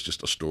supercycle was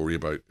just a story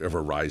about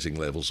ever-rising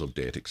levels of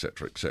debt, et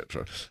cetera, et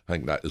cetera. I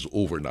think that is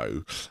over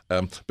now.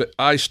 But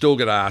I still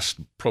get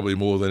asked, probably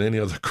more than any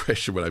other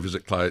question when I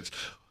visit clients,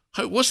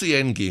 what's the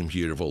end game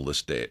here of all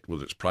this debt,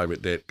 whether it's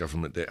private debt,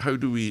 government debt? How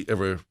do we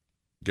ever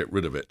get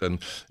rid of it? And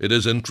it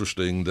is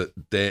interesting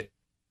that debt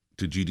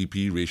to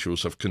GDP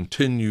ratios have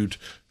continued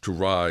to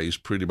rise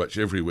pretty much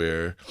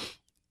everywhere,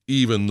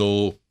 even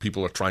though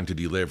people are trying to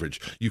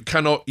deleverage. You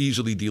cannot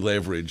easily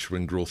deleverage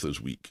when growth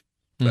is weak.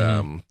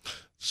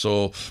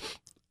 So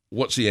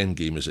what's the end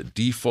game? Is it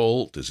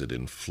default? Is it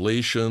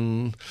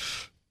inflation?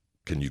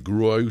 Can you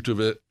grow out of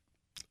it?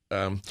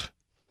 I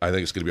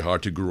think it's going to be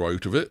hard to grow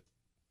out of it.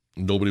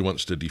 Nobody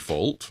wants to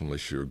default,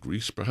 unless you're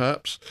Greece,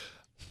 perhaps.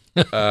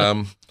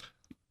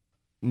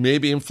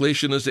 Maybe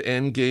inflation is the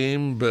end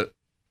game, but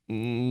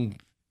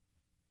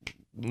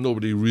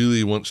nobody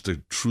really wants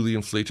to truly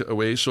inflate it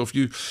away. So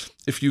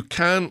if you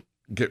can't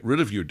get rid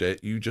of your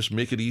debt, you just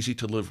make it easy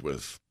to live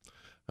with.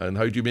 And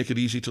how do you make it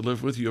easy to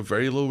live with? You have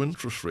very low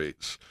interest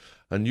rates,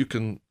 and you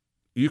can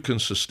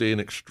sustain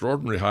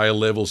extraordinary high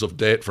levels of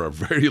debt for a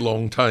very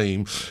long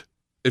time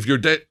if your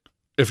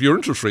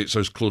interest rates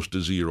are close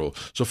to zero.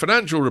 So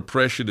financial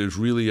repression is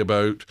really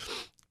about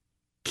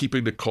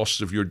keeping the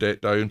costs of your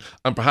debt down,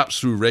 and perhaps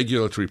through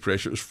regulatory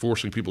pressure, is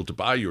forcing people to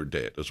buy your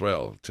debt as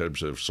well in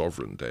terms of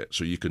sovereign debt.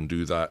 So you can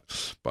do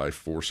that by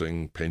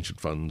forcing pension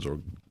funds or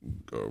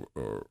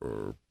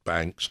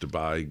banks to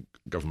buy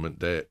government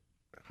debt,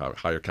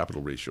 higher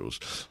capital ratios.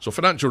 So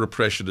financial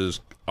repression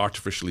is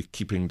artificially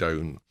keeping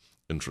down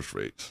interest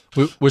rates.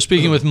 We're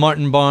speaking with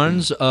Martin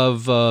Barnes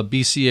of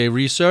BCA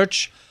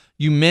Research.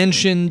 You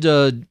mentioned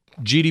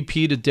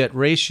GDP to debt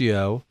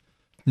ratio.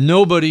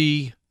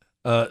 Nobody,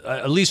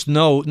 at least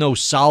no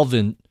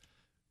solvent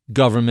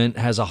government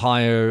has a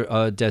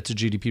higher debt to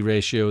GDP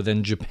ratio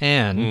than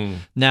Japan,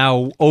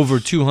 now over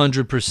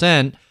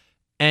 200%,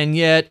 and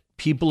yet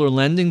people are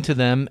lending to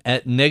them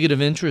at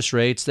negative interest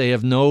rates. They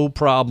have no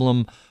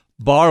problem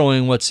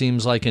borrowing what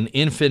seems like an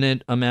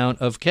infinite amount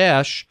of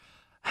cash.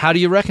 How do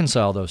you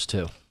reconcile those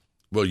two?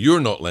 Well, you're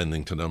not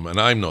lending to them, and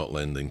I'm not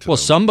lending to them. Well,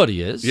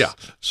 somebody is. Yeah.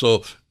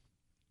 So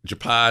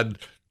Japan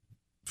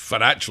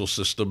financial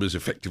system is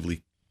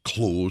effectively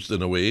closed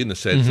in a way, in the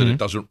sense that it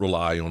doesn't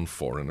rely on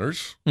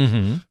foreigners,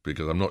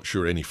 because I'm not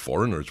sure any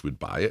foreigners would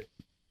buy it.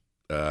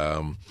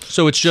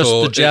 So it's just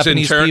the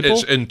Japanese people?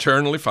 It's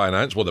internally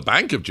financed. Well, the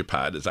Bank of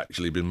Japan has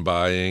actually been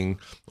buying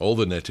all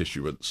the net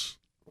issuance.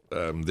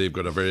 They've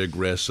got a very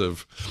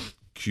aggressive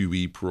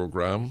QE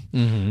program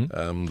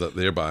that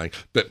they're buying.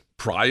 But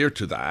prior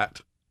to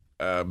that,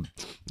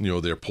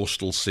 their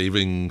postal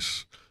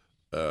savings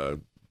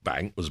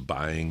bank was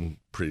buying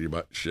pretty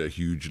much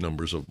huge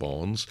numbers of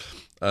bonds.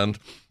 And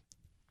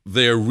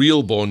their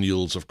real bond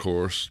yields, of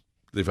course,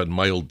 they've had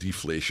mild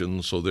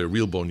deflation, so their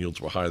real bond yields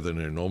were higher than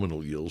their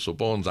nominal yields. So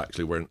bonds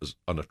actually weren't as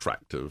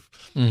unattractive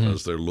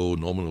as their low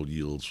nominal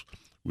yields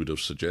would have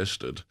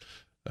suggested.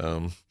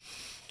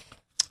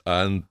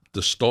 And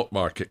the stock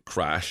market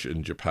crash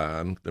in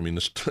Japan, I mean,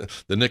 the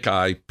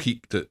Nikkei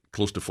peaked at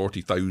close to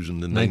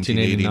 40,000 in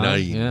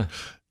 1989.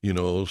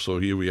 Yeah. So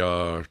here we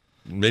are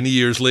many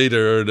years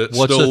later. That's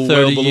What's still a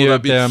 30-year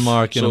bear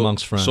market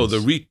amongst friends? So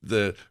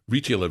the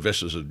retail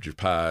investors in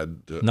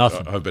Japan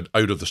have been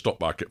out of the stock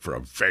market for a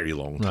very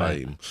long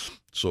time. Right.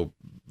 So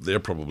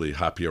they're probably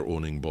happier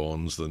owning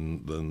bonds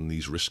than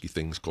these risky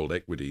things called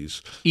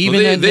equities.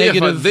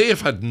 They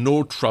have had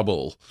no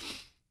trouble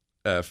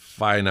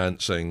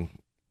financing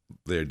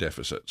their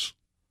deficits.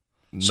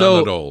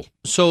 None at all.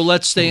 So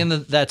let's stay in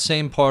that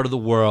same part of the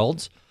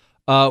world.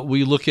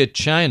 We look at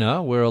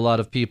China, where a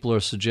lot of people are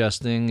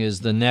suggesting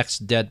is the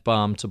next debt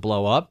bomb to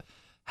blow up.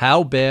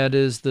 How bad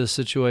is the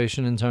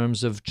situation in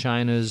terms of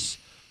China's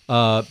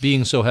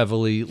being so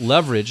heavily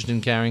leveraged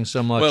and carrying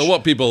so much? Well,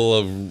 what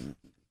people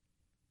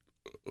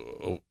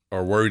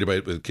are worried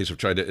about in the case of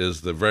China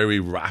is the very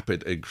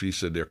rapid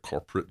increase in their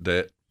corporate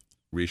debt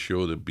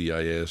ratio. The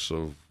BIS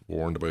have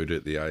warned about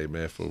it. The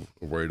IMF are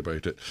worried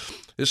about it.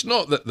 It's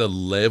not that the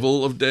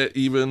level of debt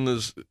even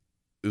is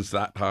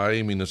that high.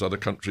 I mean, there's other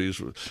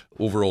countries.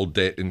 Overall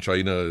debt in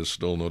China is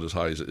still not as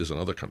high as it is in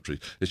other countries.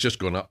 It's just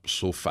gone up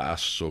so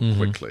fast, so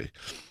quickly.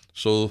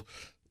 So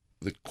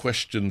the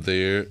question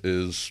there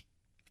is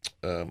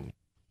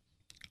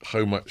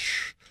how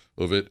much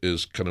of it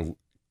is kind of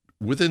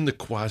within the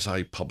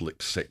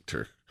quasi-public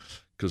sector,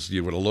 because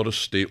you've got a lot of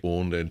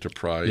state-owned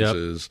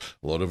enterprises,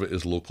 a lot of it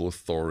is local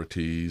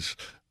authorities,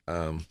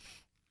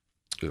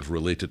 is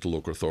related to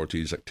local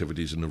authorities'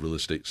 activities in the real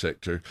estate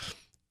sector.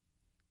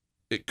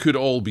 It could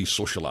all be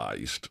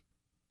socialized.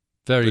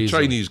 The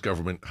Chinese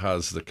government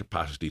has the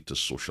capacity to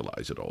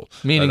socialize it all.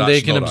 Meaning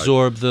they can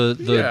absorb the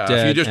debt.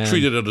 If you just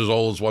treated it as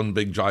all as one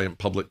big giant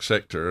public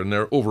sector, and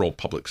their overall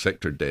public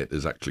sector debt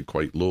is actually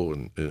quite low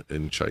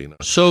in China.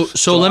 So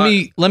let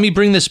me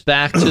bring this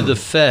back to the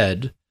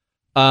Fed,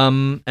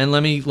 and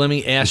let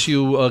me ask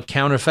you a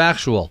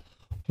counterfactual.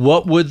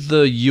 What would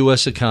the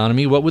U.S.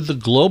 economy, what would the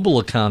global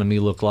economy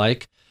look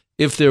like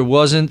if there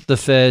wasn't the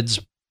Fed's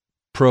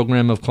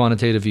program of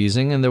quantitative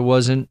easing and there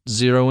wasn't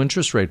zero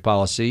interest rate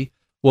policy?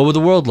 What would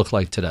the world look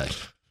like today?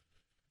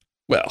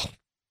 Well,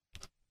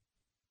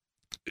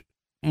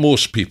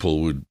 most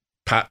people would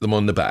pat them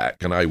on the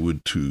back, and I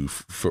would too,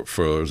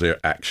 for their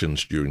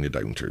actions during the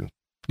downturn.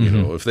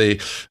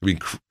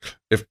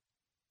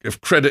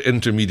 If credit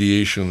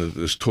intermediation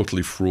is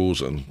totally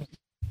frozen,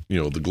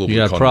 the global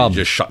economy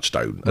just shuts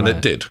down, and it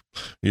did.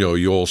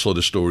 You all saw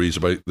the stories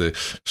about the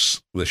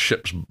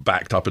ships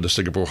backed up in the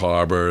Singapore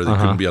harbor. They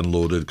couldn't be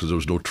unloaded because there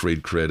was no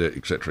trade credit,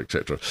 et cetera, et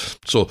cetera.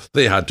 So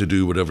they had to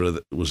do whatever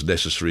was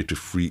necessary to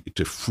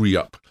free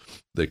up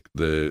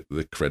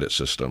the credit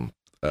system,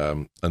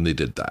 and they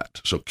did that.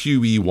 So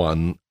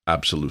QE1,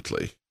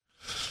 absolutely.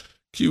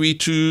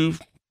 QE2,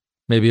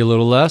 maybe a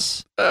little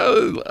less?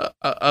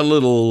 A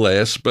little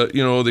less, but,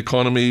 the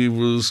economy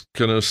was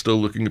kind of still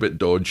looking a bit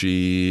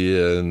dodgy,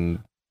 and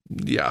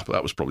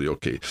that was probably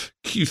okay.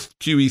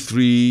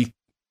 QE3,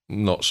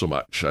 not so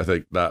much. I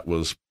think that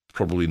was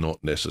probably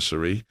not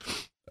necessary.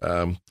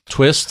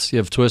 Twist? You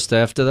have twist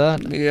after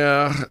that?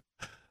 Yeah.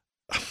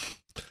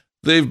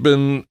 They've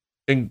been,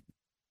 in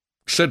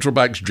central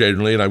banks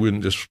generally, and I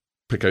wouldn't just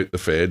pick out the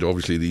Fed,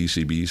 obviously the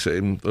ECB,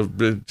 saying they've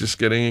been just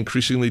getting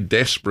increasingly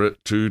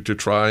desperate to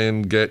try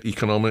and get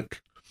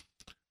economic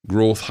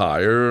growth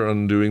higher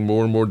and doing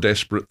more and more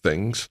desperate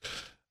things.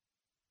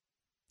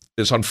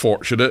 It's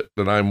unfortunate,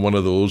 and I'm one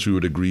of those who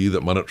would agree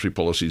that monetary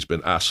policy has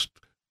been asked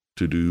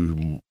to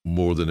do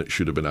more than it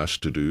should have been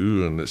asked to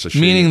do, and it's a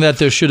shame. Meaning that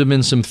there should have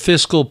been some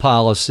fiscal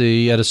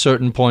policy at a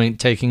certain point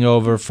taking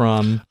over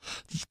from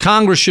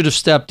Congress should have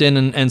stepped in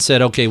and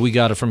said, okay, we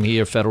got it from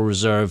here, Federal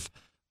Reserve,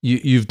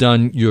 you've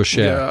done your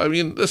share. Yeah, I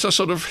mean, there's a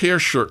sort of hair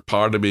shirt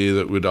part of me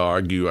that would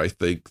argue, I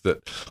think,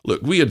 that,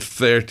 look, we had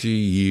 30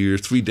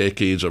 years, 3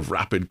 decades of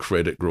rapid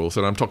credit growth,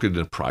 and I'm talking in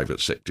the private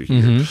sector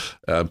here,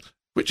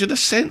 which in a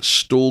sense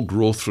stole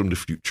growth from the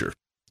future.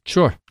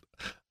 Sure.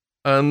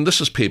 And this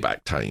is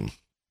payback time.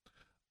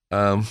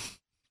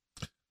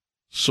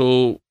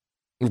 So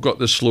we've got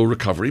this slow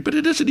recovery, but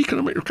it is an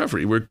economic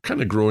recovery. We're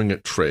kind of growing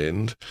at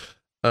trend,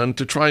 and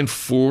to try and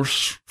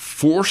force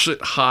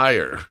it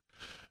higher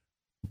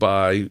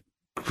by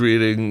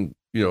creating,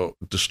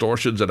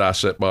 distortions in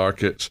asset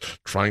markets,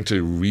 trying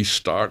to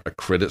restart a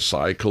credit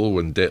cycle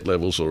when debt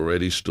levels are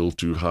already still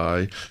too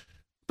high,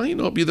 might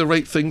not be the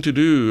right thing to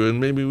do. And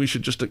maybe we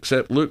should just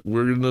accept, look,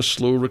 we're in a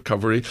slow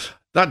recovery.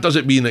 That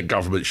doesn't mean that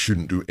government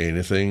shouldn't do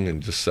anything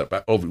and just sit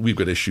back. Oh, we've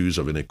got issues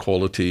of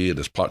inequality and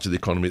there's parts of the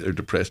economy that are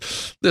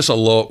depressed. There's a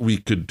lot we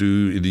could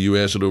do in the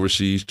US and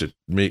overseas to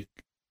make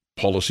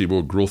policy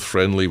more growth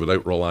friendly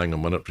without relying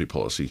on monetary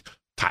policy.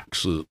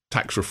 Tax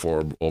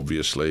reform,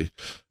 obviously.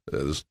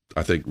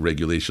 I think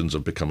regulations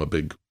have become a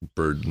big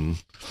burden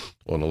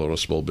on a lot of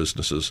small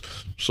businesses.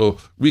 So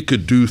we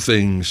could do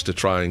things to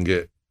try and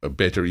get a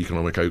better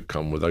economic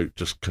outcome without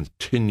just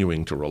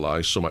continuing to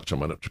rely so much on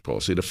monetary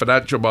policy. The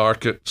financial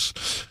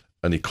markets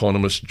and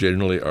economists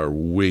generally are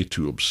way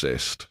too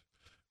obsessed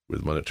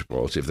with monetary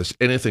policy. If there's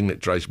anything that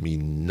drives me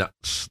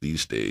nuts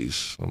these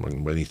days,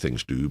 among many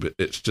things do, but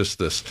it's just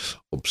this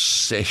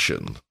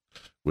obsession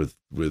with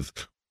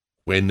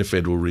when the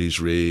Fed will raise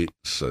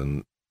rates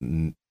and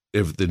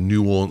if the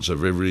nuance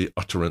of every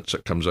utterance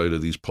that comes out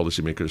of these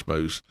policymakers'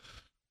 mouths,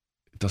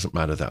 it doesn't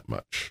matter that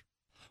much.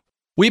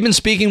 We've been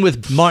speaking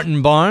with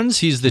Martin Barnes.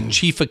 He's the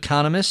chief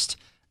economist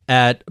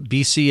at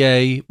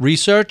BCA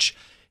Research.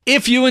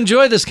 If you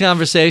enjoy this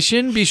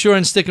conversation, be sure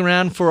and stick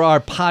around for our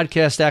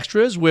podcast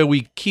extras where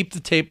we keep the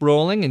tape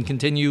rolling and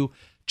continue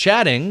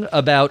chatting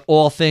about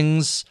all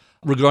things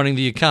regarding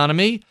the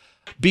economy.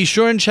 Be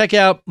sure and check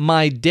out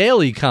my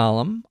daily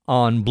column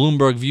on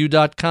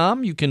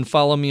BloombergView.com. You can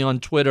follow me on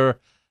Twitter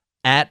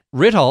at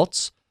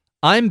Ritholtz.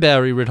 I'm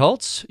Barry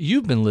Ritholtz.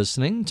 You've been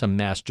listening to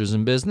Masters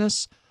in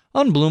Business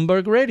on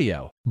Bloomberg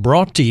Radio.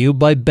 Brought to you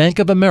by Bank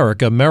of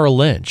America Merrill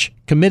Lynch,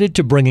 committed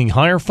to bringing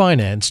higher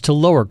finance to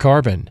lower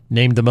carbon.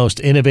 Named the most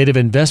innovative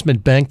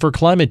investment bank for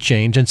climate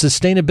change and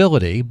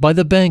sustainability by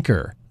The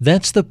Banker.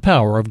 That's the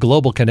power of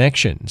global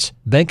connections.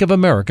 Bank of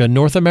America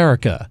North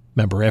America,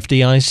 member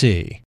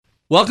FDIC.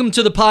 Welcome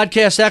to the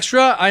podcast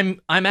extra.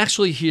 I'm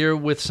actually here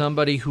with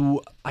somebody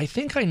who I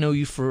think I know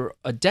you for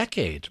a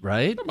decade,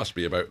 right? It must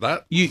be about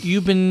that.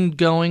 You've been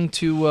going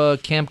to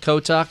Camp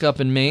Kotok up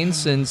in Maine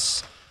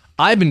since...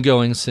 I've been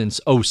going since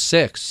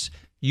 2006.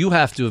 You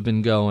have to have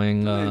been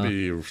going...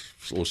 maybe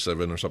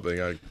 2007 or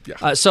something.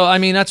 So, I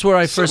mean, that's where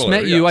I first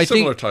met you. I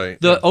think time,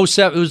 the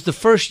 2007, it was the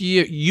first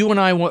year, you and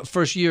I,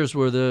 first years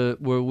were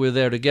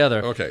there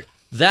together. Okay.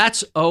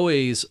 That's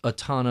always a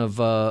ton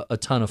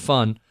of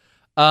fun.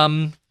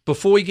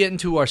 Before we get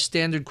into our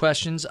standard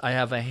questions, I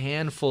have a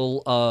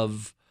handful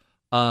of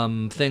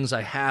things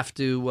I have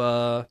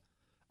to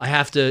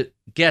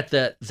get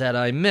that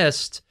I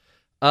missed.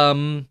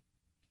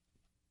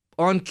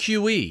 On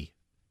QE.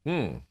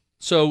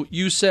 So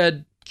you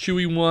said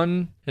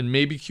QE1 and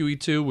maybe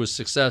QE2 was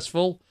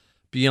successful.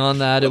 Beyond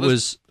that,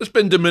 there's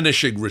been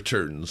diminishing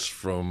returns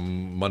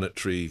from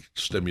monetary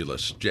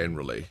stimulus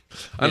generally.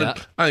 And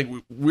I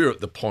think we're at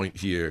the point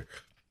here,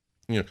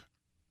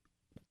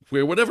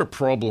 where whatever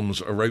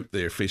problems are out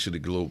there facing the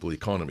global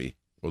economy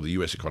or the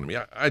U.S. economy,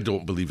 I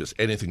don't believe it's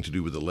anything to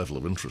do with the level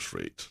of interest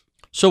rates.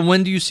 So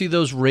when do you see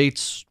those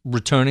rates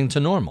returning to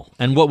normal?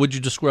 And what would you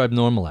describe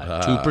normal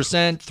at? 2%,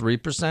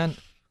 3%?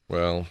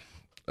 Well,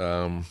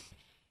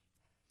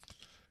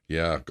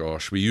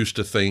 we used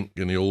to think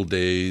in the old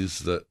days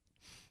that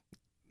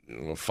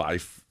 4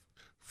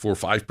 or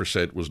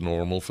 5% was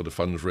normal for the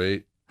funds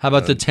rate. How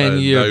about the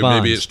 10-year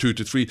bonds? Maybe it's 2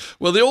 to 3.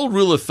 Well, the old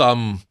rule of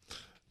thumb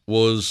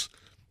was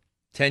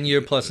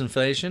 10-year plus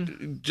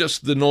inflation?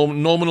 Just the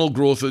nominal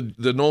growth,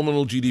 the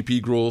nominal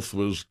GDP growth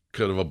was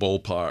kind of a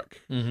ballpark.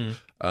 Mm-hmm.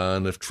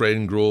 And if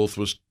trend growth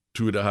was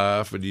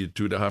 2.5 and you had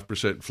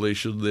 2.5%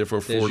 inflation, therefore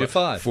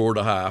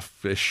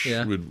 4.5-ish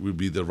would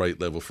be the right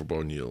level for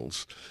bond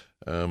yields.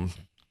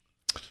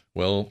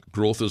 Well,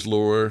 growth is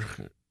lower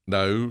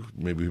now.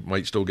 Maybe we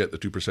might still get the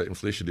 2%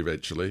 inflation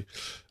eventually,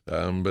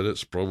 but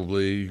it's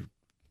probably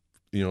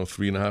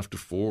 3.5 to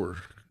 4,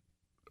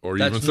 or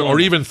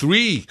even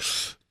 3.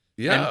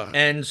 Yeah.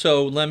 And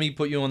so let me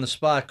put you on the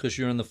spot because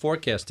you're in the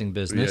forecasting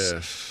business.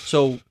 Yes.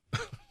 So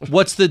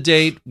what's the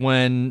date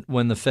when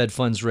the Fed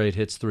funds rate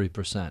hits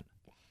 3%?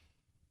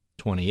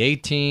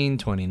 2018,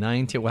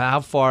 2019? Well, how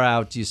far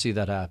out do you see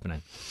that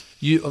happening?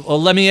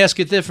 Let me ask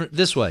it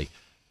this way.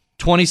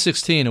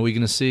 2016, are we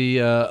going to see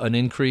an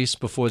increase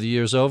before the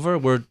year's over?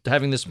 We're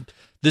having this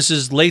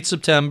is late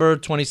September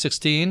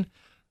 2016.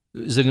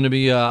 Is there going to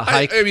be a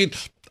hike? I mean,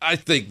 I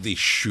think they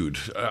should.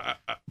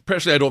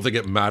 Personally, I don't think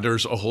it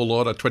matters a whole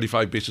lot. A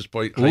 25 basis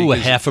point hike. Ooh, a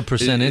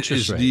 0.5%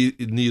 interest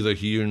rate. Neither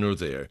here nor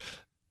there.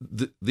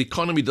 The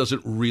economy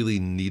doesn't really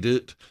need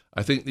it.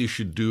 I think they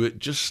should do it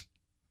just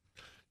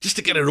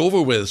to get it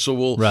over with.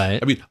 So right.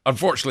 I mean,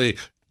 unfortunately,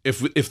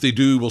 if they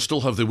do, we'll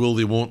still have the will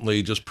they won't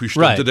they just pushed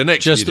into the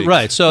next meeting.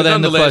 Right. So but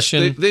then the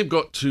question... They've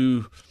got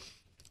to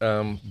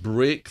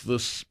break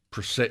this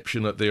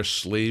perception that they're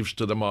slaves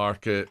to the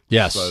market.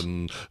 Yes.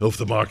 And if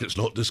the market's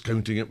not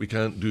discounting it, we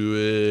can't do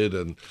it.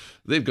 And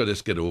they've got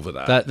to get over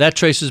that. That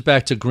traces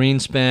back to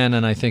Greenspan,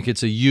 and I think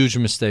it's a huge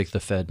mistake the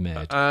Fed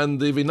made. And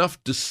they've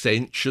enough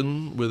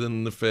dissension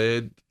within the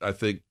Fed, I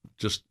think,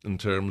 just in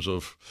terms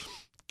of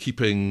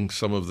keeping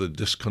some of the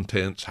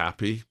discontents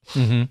happy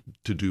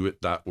to do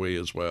it that way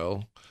as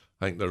well.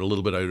 I think they're a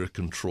little bit out of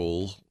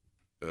control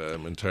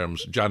in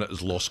terms. Janet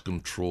has lost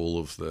control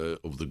of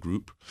the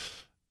group.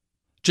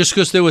 Just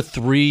because there were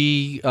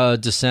 3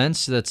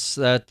 dissents,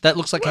 that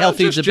looks like a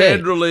healthy just debate.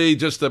 Generally,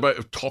 just the amount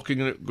of talking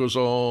that goes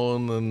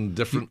on and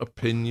different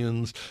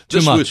opinions.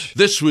 Too much.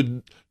 This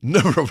would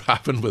never have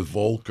happened with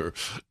Volcker.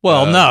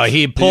 Well, no,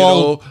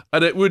 Paul...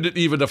 and it wouldn't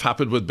even have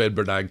happened with Ben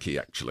Bernanke,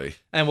 actually.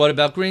 And what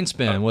about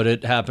Greenspan? Would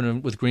it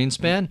happen with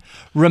Greenspan?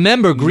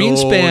 Remember,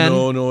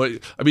 Greenspan... No.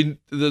 I mean,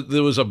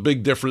 there was a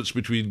big difference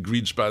between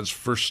Greenspan's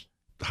first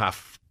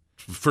half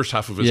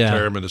of his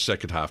term and the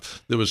second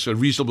half. There was a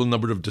reasonable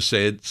number of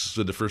dissents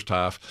in the first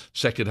half.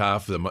 Second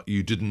half,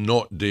 you did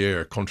not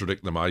dare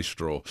contradict the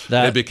maestro.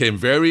 They became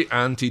very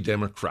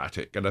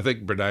anti-democratic, and I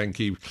think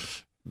Bernanke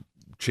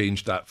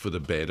changed that for the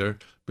better.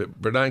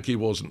 But Bernanke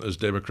wasn't as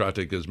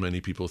democratic as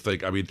many people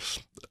think. I mean,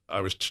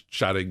 I was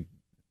chatting,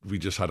 we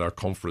just had our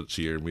conference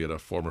here, and we had a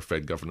former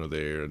Fed governor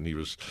there, and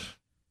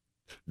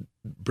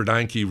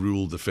Bernanke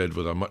ruled the Fed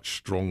with a much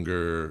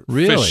stronger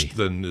fist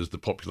than is the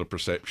popular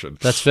perception.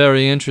 That's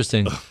very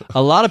interesting.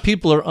 A lot of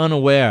people are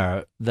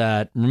unaware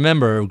that,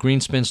 remember,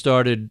 Greenspan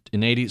started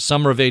in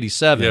summer of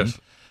 87, yes.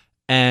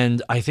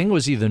 And I think it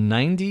was either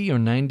 90 or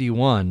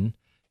 91.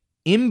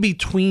 In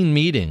between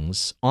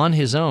meetings, on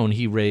his own,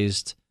 he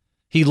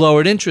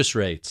lowered interest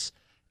rates.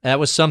 That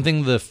was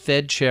something the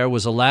Fed chair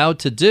was allowed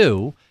to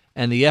do,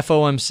 and the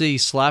FOMC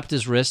slapped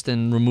his wrist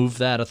and removed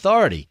that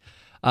authority.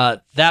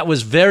 That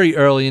was very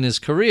early in his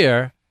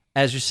career.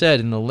 As you said,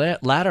 in the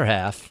latter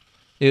half,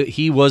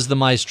 he was the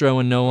maestro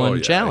and no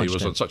one challenged him.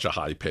 He was on such a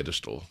high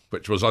pedestal,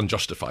 which was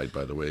unjustified,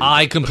 by the way.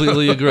 I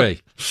completely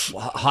agree.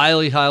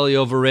 Highly, highly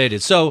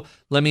overrated. So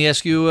let me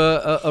ask you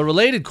a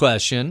related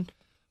question.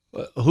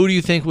 Who do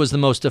you think was the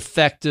most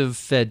effective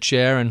Fed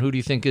chair, and who do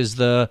you think is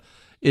the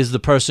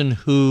person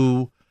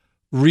who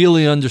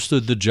really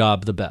understood the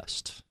job the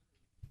best?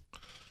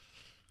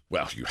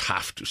 Well, you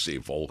have to say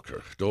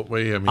Volcker, don't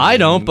we? I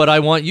don't, but I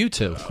want you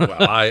to.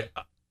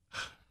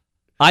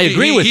 I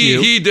agree with you.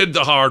 He did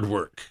the hard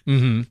work.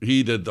 Mm-hmm.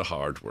 He did the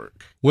hard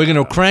work. We're going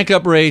to crank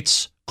up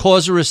rates,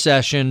 cause a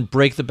recession,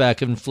 break the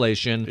back of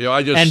inflation,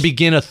 and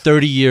begin a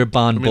 30-year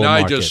bond bull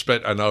market. I just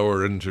spent an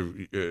hour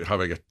into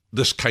having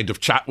this kind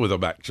of chat with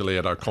him, actually,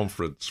 at our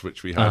conference,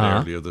 which we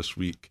had earlier this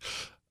week.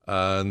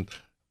 And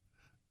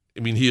I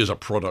mean, he is a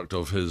product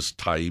of his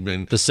time,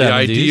 and the 70s, the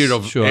idea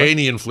of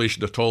any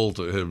inflation at all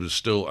to him is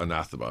still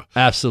anathema.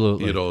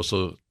 Absolutely.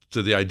 So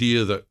to the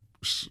idea that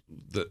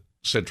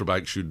central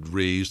banks should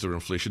raise their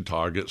inflation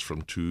targets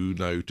from 2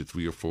 now to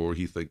 3 or 4,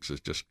 he thinks is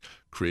just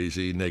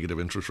crazy. Negative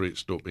interest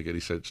rates don't make any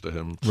sense to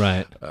him.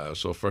 Right.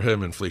 So for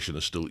him, inflation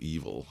is still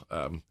evil.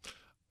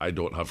 I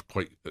don't have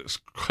quite as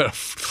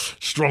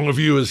strong a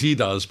view as he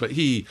does, but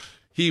he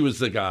was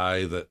the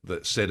guy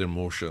that set in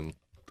motion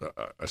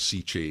a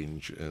sea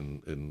change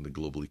in the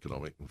global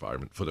economic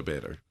environment for the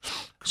better.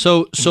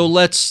 So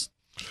let's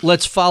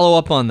follow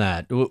up on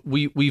that.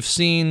 We've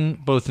seen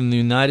both in the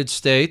United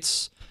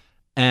States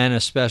and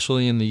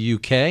especially in the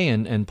UK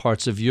and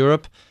parts of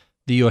Europe,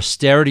 the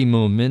austerity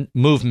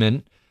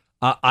movement.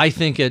 I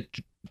think at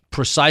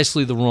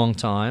precisely the wrong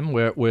time,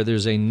 where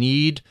there's a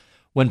need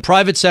when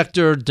private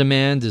sector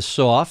demand is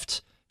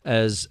soft,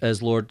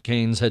 as Lord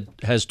Keynes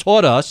has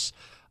taught us.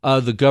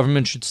 The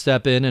government should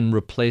step in and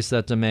replace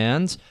that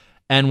demand.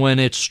 And when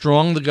it's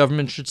strong, the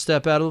government should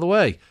step out of the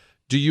way.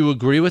 Do you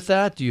agree with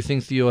that? Do you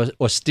think the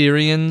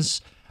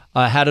Austerians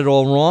had it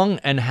all wrong?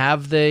 And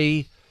have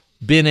they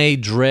been a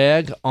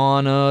drag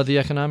on the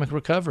economic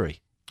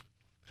recovery?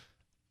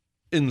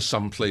 In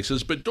some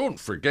places, but don't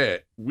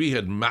forget, we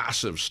had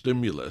massive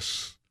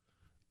stimulus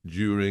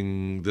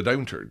during the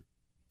downturn.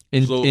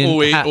 So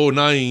 08,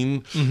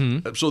 09,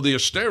 so the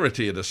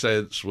austerity, in a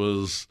sense,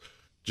 was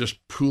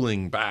just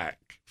pulling back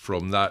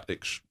from that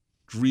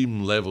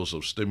extreme levels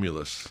of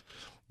stimulus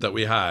that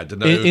we had.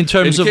 Now, in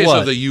terms of what? In case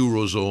of the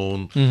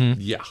Eurozone,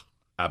 yeah,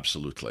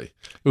 absolutely.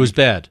 It was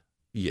bad.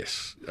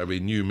 Yes. I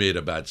mean, you made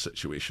a bad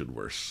situation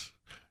worse.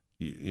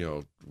 You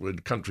know, when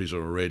countries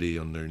are already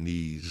on their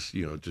knees,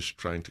 you know, just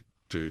trying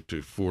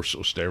to force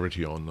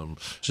austerity on them.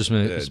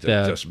 It's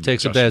bad.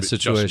 Takes a bad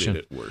situation.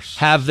 Just made it worse.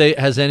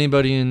 Has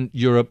anybody in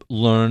Europe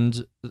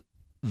learned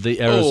the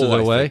errors of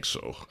their way?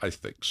 I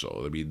think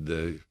so. I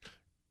mean,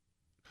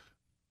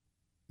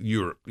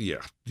 Europe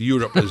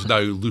has now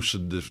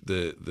loosened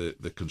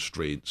the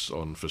constraints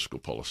on fiscal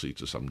policy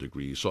to some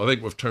degree. So I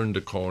think we've turned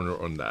the corner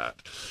on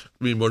that.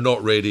 I mean, we're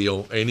not ready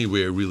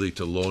anywhere really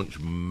to launch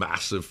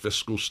massive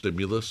fiscal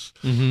stimulus,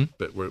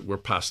 but we're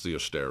past the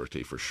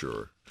austerity for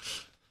sure.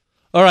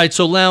 All right,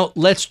 so now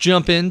let's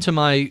jump into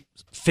my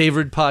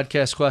favorite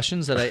podcast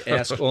questions that I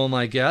ask all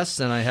my guests,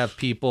 and I have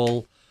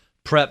people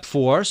prep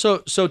for. So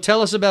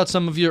tell us about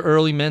some of your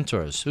early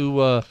mentors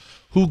who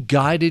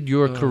guided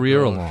your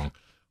career along.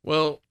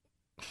 Well,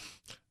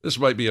 this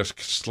might be a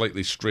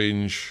slightly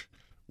strange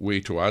way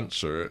to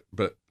answer it,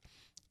 but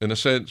in a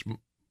sense,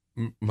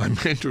 my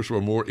mentors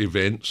were more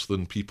events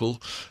than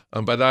people,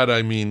 and by that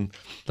I mean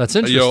that's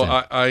interesting. You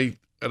know, I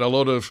had a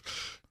lot of.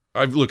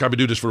 I've been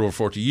doing this for over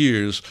 40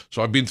 years,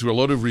 so I've been through a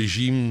lot of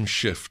regime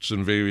shifts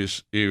in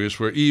various areas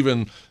where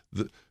even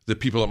the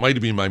people that might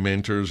have been my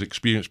mentors,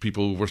 experienced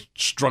people, were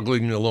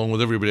struggling along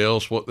with everybody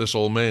else what this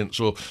all meant.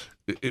 So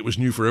it was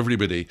new for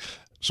everybody.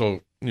 So,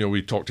 you know,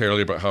 we talked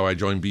earlier about how I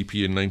joined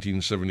BP in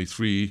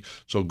 1973.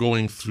 So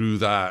going through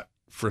that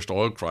first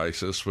oil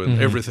crisis when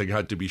everything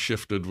had to be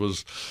shifted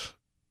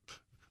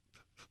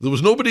there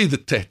was nobody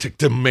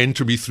to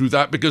mentor me through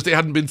that because they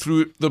hadn't been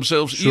through it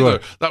themselves either.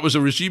 That was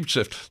a regime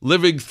shift.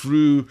 Living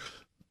through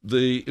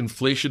the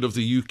inflation of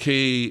the UK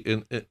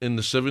in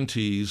the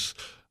 70s,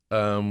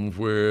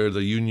 where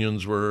the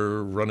unions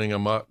were running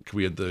amok.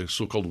 We had the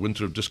so-called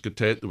winter of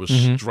discontent. There was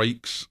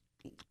strikes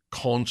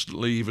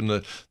constantly. Even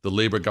the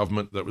Labour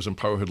government that was in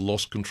power had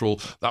lost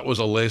control. That was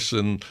a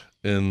lesson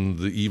in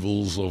the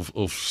evils of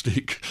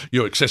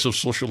excessive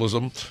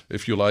socialism,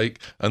 if you like.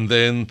 And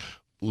then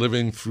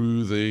living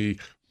through the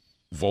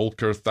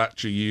Volcker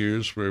Thatcher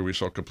years, where we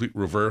saw complete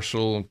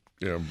reversal.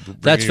 You know,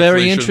 that's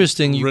very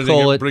interesting.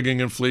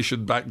 Bringing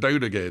inflation back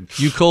down again.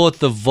 You call it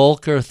the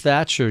Volcker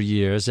Thatcher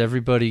years.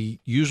 Everybody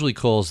usually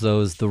calls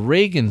those the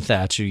Reagan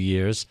Thatcher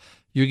years.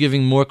 You're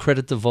giving more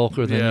credit to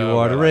Volcker than you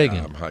are to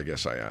Reagan. I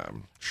guess I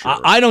am. Sure.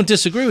 I don't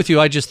disagree with you.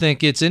 I just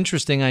think it's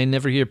interesting. I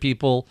never hear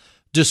people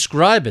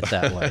describe it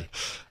that way.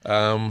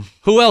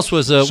 Who else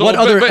was what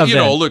other event? You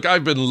know, look,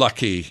 I've been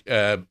lucky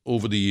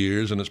over the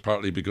years, and it's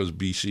partly because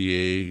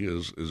BCA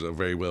is a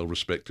very well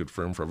respected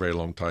firm for a very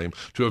long time,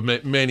 to have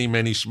met many,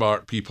 many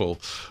smart people.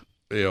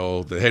 You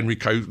know,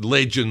 the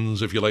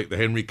legends, if you like, the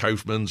Henry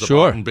Kaufmans, the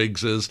Martin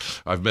Biggses.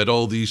 I've met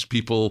all these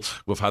people.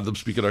 We've had them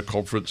speak at our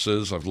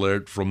conferences. I've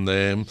learned from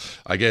them.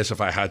 I guess if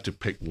I had to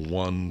pick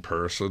one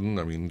person,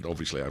 I mean,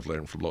 obviously I've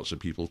learned from lots of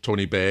people.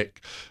 Tony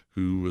Beck,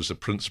 who was the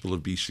principal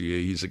of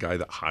BCA. He's the guy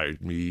that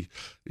hired me,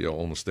 you know,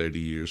 almost 30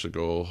 years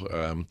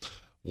ago.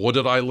 What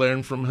did I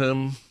learn from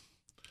him?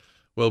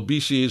 Well,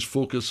 BCA's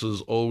focus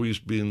has always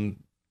been,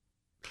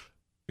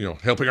 you know,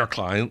 helping our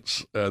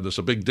clients. There's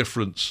a big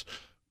difference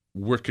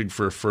working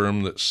for a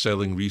firm that's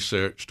selling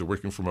research to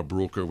working from a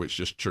broker which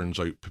just churns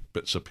out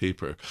bits of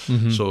paper.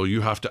 So you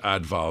have to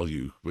add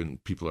value when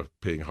people are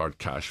paying hard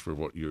cash for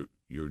what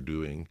you're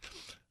doing.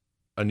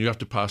 And you have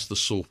to pass the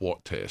so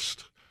what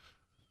test.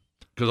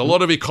 Because a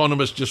lot of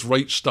economists just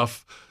write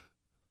stuff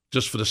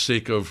just for the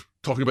sake of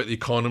talking about the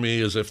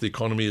economy as if the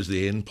economy is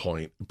the end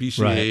point.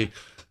 BCA,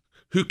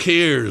 who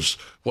cares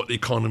what the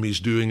economy is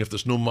doing if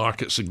there's no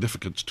market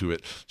significance to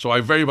it? So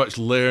I very much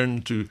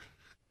learned to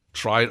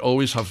try and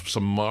always have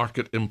some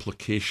market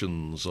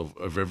implications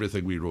of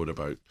everything we wrote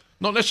about.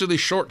 Not necessarily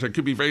short term, it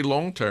could be very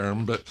long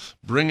term, but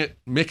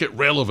make it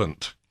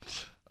relevant.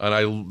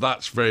 And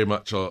that's very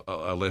much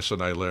a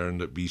lesson I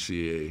learned at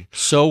BCA.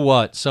 So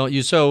what? So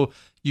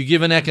you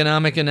give an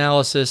economic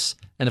analysis,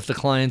 and if the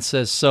client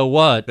says, so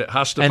what? It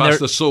has to pass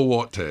the so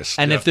what test.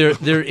 And if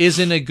there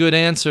isn't a good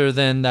answer,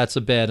 then that's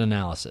a bad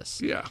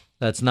analysis. Yeah.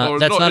 That's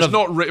not.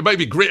 It might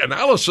be great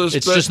analysis.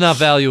 It's just not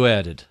value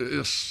added.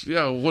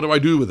 What do I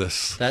do with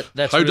this?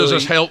 How does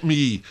this help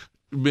me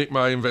make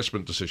my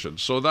investment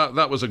decisions? So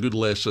that was a good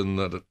lesson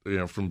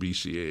from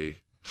BCA.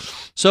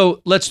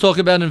 So let's talk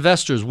about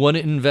investors. What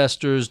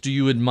investors do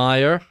you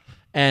admire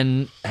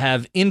and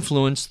have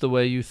influenced the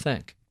way you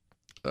think?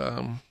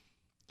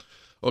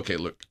 Okay,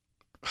 look,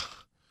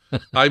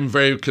 I'm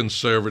very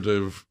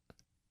conservative.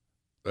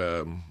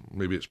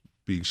 Maybe it's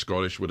being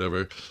Scottish,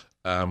 whatever.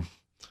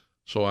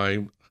 So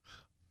I'm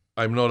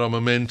not a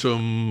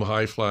momentum,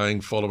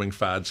 high-flying, following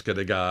fads kind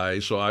of guy.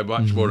 So I'm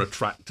much more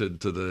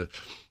attracted to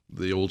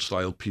the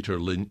old-style Peter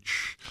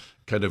Lynch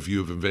kind of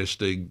view of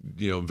investing.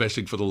 You know,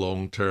 investing for the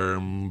long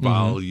term,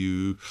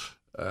 value.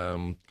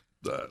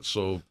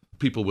 So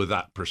people with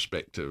that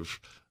perspective,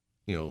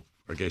 you know,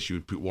 I guess you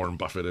would put Warren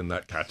Buffett in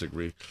that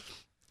category.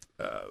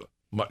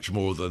 much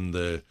more than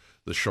the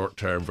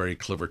short-term, very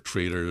clever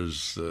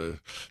traders,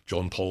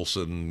 John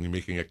Paulson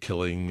making a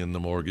killing in the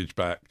mortgage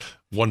back.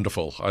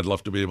 Wonderful. I'd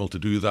love to be able to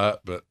do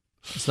that, but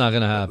it's not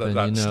going to happen.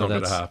 That's not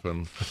going to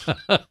happen.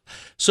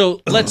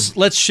 So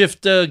let's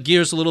shift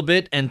gears a little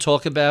bit and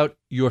talk about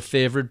your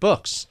favorite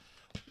books.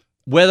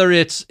 Whether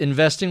it's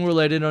investing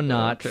related or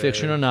not,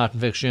 fiction or not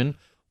fiction,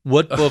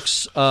 what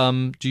books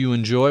do you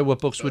enjoy? What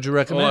books would you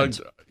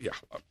recommend?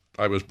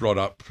 I was brought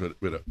up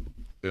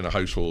in a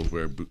household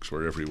where books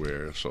were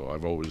everywhere, so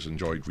I've always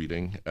enjoyed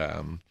reading.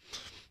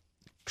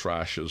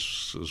 Trash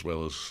as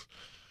well as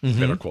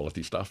better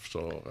quality stuff.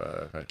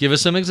 So give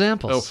us some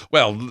examples. Oh,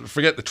 well,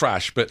 forget the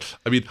trash, but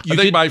I mean, I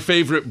think my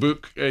favorite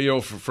book,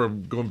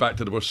 from going back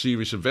to the more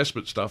serious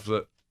investment stuff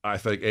that I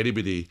think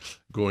anybody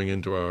going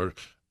into our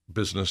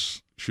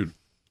business should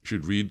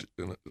read.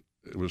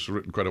 It was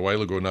written quite a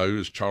while ago now.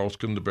 Is Charles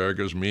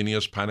Kunderberger's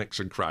Manias, Panics,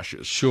 and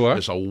Crashes. Sure,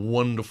 it's a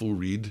wonderful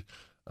read,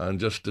 and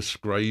just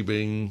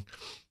describing,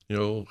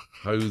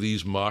 how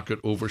these market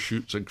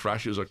overshoots and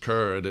crashes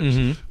occur. And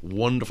it's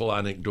wonderful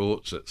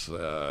anecdotes. It's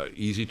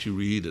easy to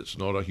read. It's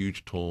not a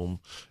huge tome.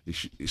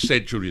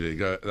 Essential reading.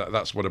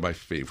 That's one of my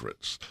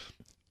favorites.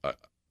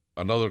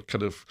 Another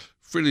kind of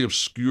fairly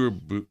obscure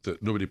book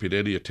that nobody paid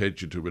any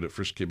attention to when it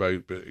first came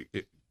out, but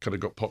it kind of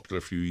got popular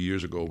a few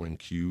years ago when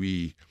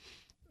QE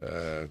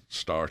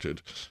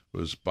started,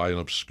 was by an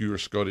obscure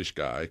Scottish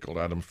guy called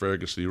Adam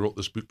Ferguson. He wrote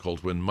this book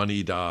called When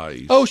Money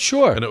Dies. Oh,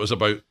 sure. And it was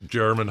about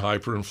German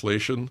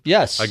hyperinflation.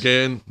 Yes.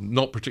 Again,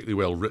 not particularly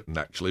well written,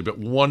 actually, but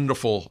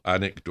wonderful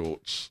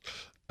anecdotes.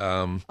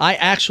 I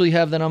actually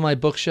have that on my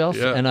bookshelf,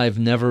 and I've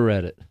never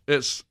read it.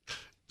 It's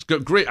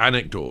got great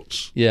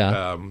anecdotes.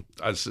 Yeah.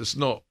 It's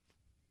not...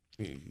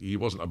 He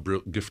wasn't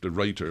a gifted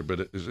writer,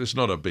 but it's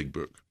not a big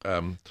book.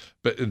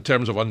 But in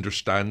terms of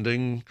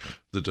understanding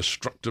the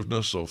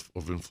destructiveness of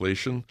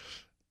inflation,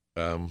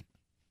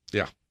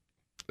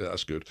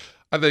 that's good.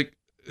 I think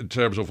in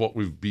terms of what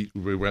we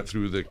went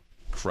through the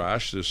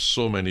crash, there's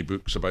so many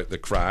books about the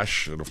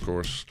crash, and of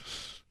course,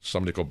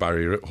 somebody called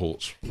Barry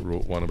Ritholtz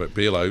wrote one about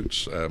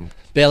bailouts.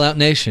 Bailout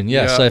Nation,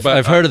 yes,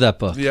 I've heard of that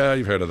book. Yeah,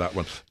 you've heard of that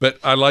one. But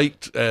I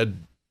liked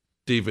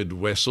David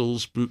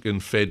Wessel's book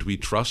In Fed We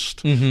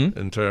Trust,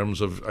 in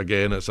terms of,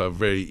 again, it's a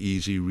very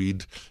easy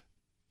read.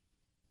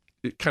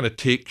 It kind of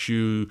takes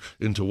you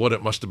into what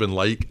it must have been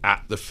like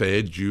at the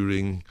Fed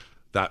during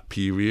that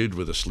period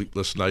with the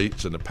sleepless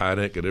nights and the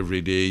panic, and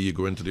every day you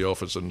go into the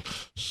office and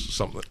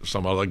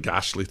some other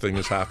ghastly thing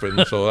has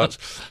happened. So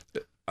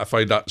I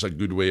find that's a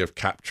good way of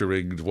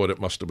capturing what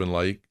it must have been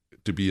like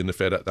to be in the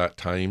Fed at that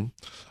time.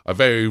 A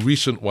very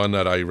recent one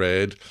that I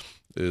read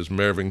is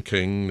Mervyn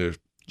King, the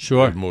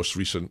most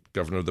recent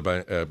governor of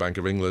the Bank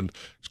of England.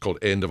 It's called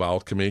End of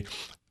Alchemy.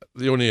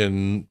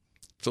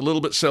 It's a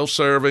little bit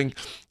self-serving.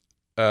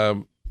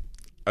 I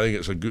think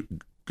it's a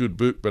good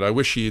book, but I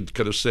wish he had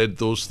kind of said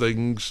those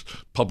things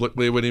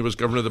publicly when he was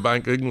governor of the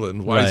Bank of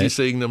England. Why is he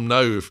saying them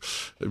now?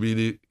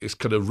 It's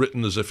kind of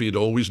written as if he'd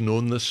always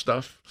known this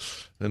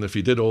stuff, and if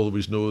he did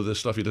always know this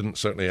stuff, he didn't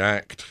certainly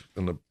act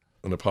in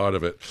a part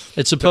of it.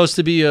 It's supposed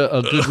to be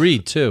a good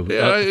read too.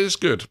 Yeah, it's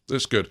good.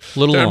 It's good.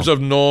 In terms of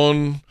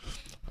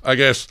I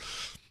guess,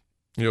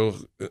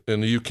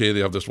 in the UK they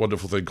have this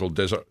wonderful thing called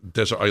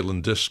Desert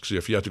Island Discs.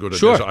 If you had to go to a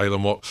desert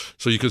island walk,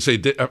 so you could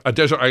say a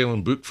desert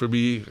island book for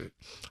me,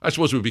 I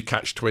suppose it would be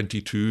Catch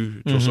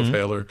 22, Joseph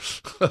Heller.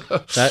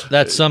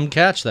 That's some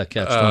catch, that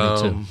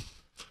Catch 22.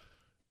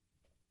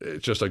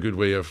 It's just a good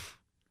way of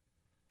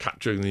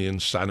capturing the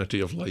insanity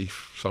of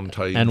life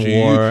sometimes. And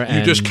war.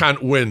 You just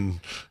can't win.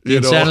 The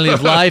insanity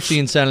of life, the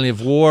insanity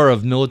of war,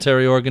 of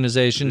military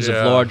organizations, of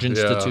large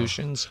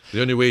institutions.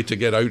 The only way to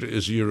get out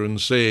is you're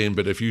insane,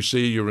 but if you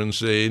say you're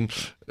insane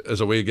as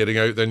a way of getting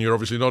out, then you're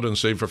obviously not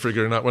insane for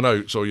figuring that one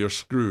out, so you're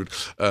screwed.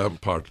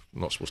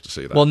 Not supposed to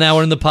say that. Well, now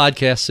we're in the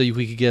podcast, so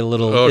we could get a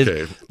little...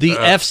 Okay. The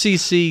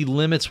FCC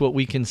limits what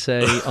we can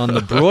say on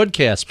the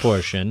broadcast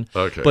portion,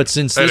 but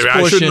since this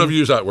portion... I shouldn't have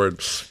used that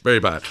word. Very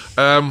bad.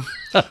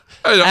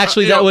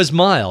 Actually, that was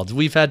mild.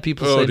 We've had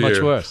people say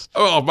much worse.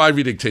 Oh, my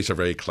reading tastes are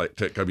very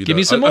eclectic. I mean, give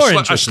me some more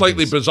interesting a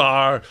slightly things.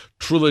 Bizarre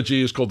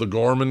trilogy is called the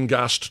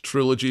Gormenghast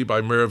trilogy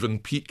by Mervyn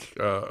Peake.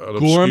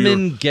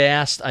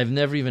 Gormenghast, I've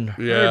never even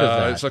heard of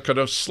that. It's a kind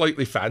of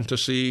slightly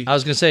fantasy. I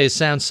was going to say it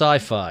sounds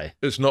sci-fi.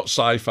 It's not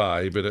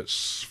sci-fi, but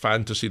it's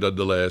fantasy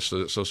nonetheless.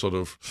 It's a sort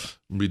of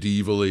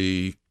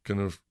medievally kind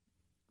of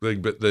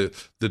thing, but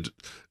the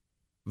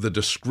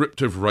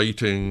descriptive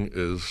writing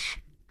is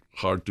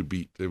hard to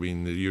beat. I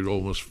mean, you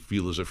almost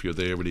feel as if you're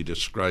there when he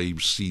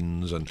describes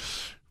scenes and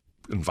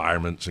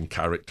environments and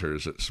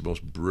characters. It's the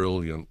most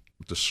brilliant,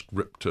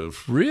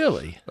 descriptive.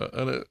 Really?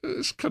 And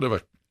it's kind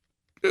of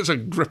it's a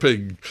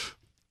gripping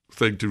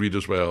thing to read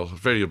as well.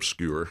 Very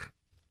obscure.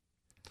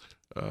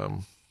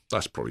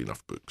 That's probably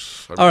enough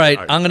books. All right,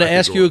 I'm going to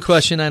ask you a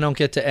question I don't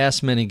get to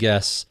ask many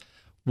guests.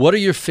 What are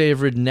your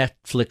favorite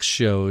Netflix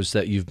shows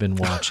that you've been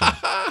watching?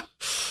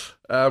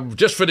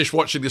 Just finished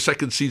watching the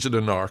second season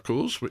of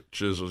Narcos,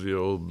 which is,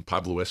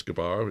 Pablo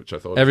Escobar, which I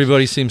thought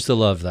Everybody seems to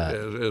love that.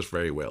 is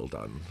very well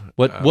done.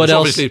 What else?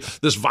 Obviously,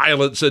 there's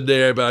violence in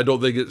there, but I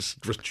don't think it's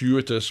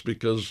gratuitous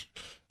because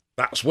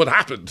that's what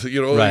happened. It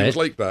was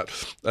like that.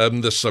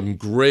 There's some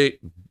great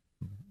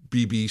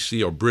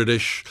BBC or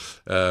British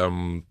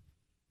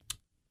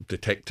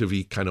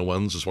detective-y kind of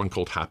ones. There's one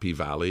called Happy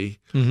Valley,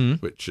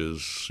 which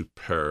is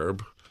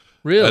superb.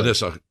 Really? And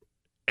it's an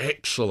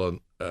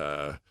excellent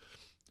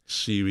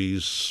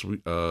series,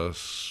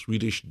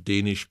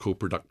 Swedish-Danish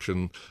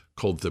co-production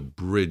called The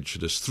Bridge.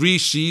 There's 3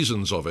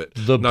 seasons of it.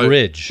 The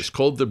Bridge. It's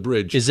called The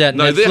Bridge. Is that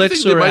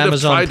Netflix or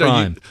Amazon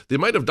Prime? They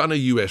might have done a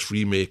US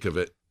remake of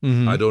it.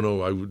 I don't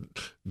know. I would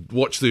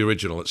watch the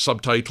original. It's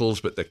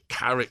subtitles, but the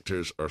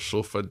characters are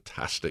so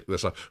fantastic.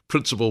 There's a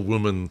principal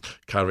woman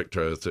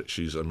character that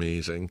she's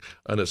amazing,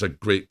 and it's a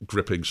great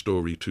gripping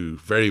story too.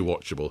 Very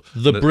watchable.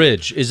 The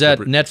Bridge. Is that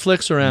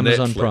Netflix or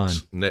Amazon Prime?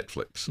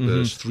 Netflix.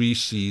 There's 3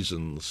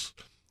 seasons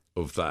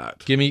of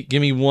that. Give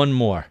me one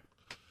more.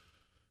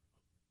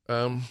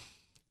 Oh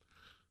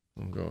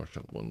gosh,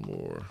 one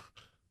more.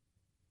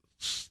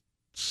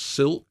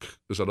 Silk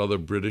is another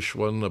British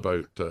one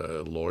about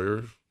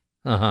lawyers.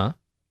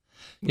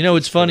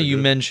 It's funny you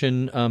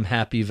mention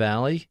Happy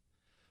Valley.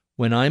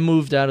 When I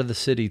moved out of the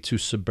city to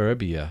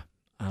suburbia,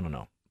 I don't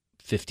know,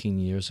 15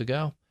 years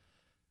ago,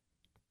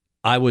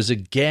 I was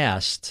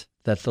aghast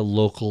that the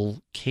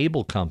local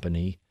cable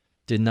company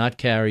did not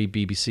carry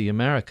BBC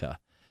America.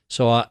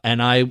 So,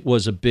 and I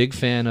was a big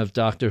fan of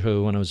Doctor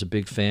Who, and I was a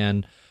big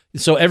fan.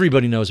 So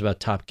everybody knows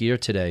about Top Gear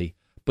today.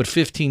 But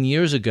 15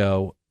 years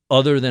ago,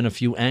 other than a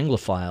few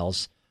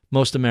Anglophiles,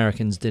 most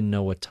Americans didn't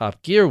know what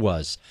Top Gear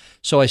was.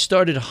 So I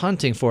started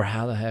hunting for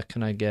how the heck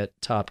can I get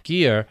Top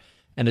Gear,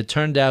 and it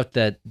turned out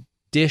that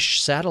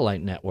Dish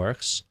satellite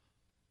networks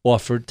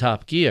offered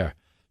Top Gear.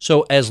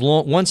 So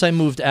once I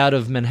moved out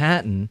of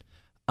Manhattan,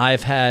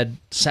 I've had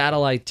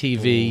satellite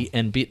TV,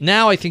 and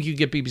now I think you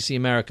get BBC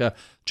America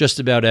just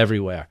about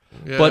everywhere.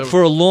 Yeah. But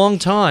for a long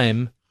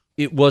time,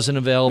 it wasn't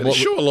available. They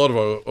show a lot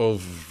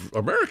of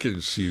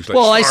Americans use.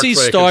 Like I see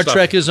Star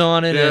Trek is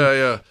on it.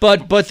 Yeah.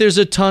 But there's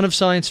a ton of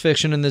science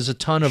fiction, and there's a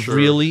ton of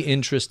really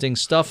interesting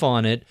stuff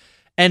on it.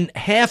 And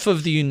half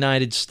of the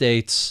United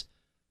States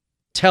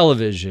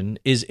television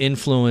is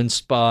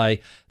influenced by.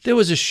 There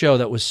was a show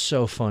that was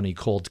so funny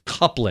called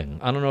Coupling.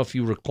 I don't know if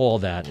you recall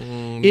that.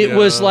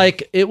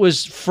 It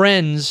was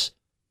Friends,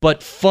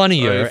 but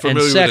funnier and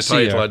sexier. With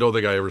the title. I don't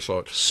think I ever saw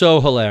it. So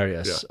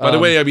hilarious. Yeah. By the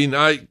way,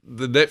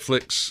 the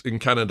Netflix in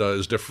Canada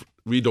is different.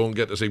 We don't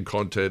get the same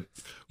content.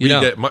 We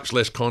get much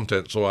less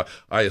content. So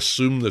I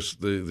assume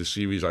the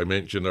series I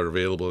mentioned are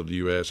available in the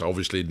US.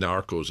 Obviously,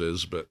 Narcos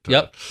is, but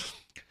yep.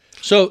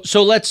 So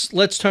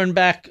let's turn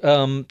back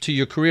to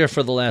your career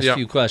for the last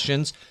few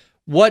questions.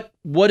 What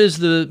is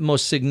the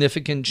most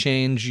significant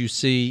change you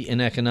see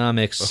in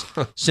economics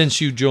since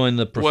you joined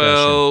the profession?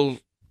 Well,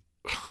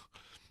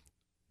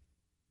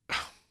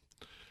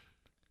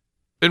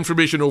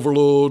 information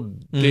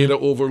overload, data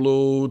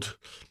overload.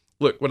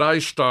 Look, when I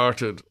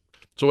started,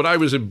 so when I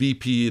was in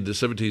BP in the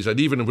 70s, and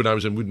even when I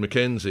was in Wood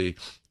Mackenzie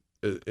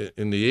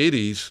in the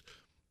 80s,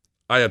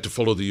 I had to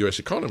follow the US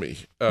economy.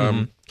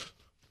 There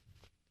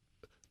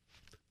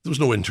was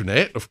no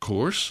internet, of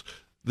course.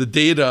 The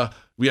data,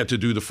 we had to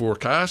do the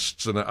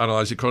forecasts and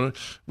analyze the economy.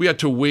 We had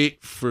to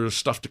wait for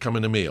stuff to come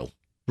in the mail.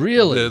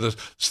 Really? The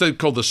thing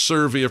called the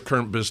Survey of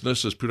Current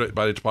Business is put out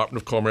by the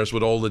Department of Commerce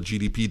with all the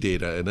GDP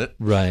data in it,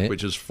 right?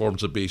 Which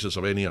forms the basis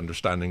of any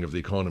understanding of the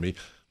economy.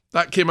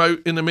 That came out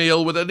in the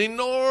mail with an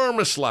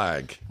enormous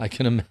lag. I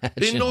can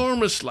imagine.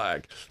 Enormous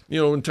lag.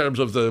 In terms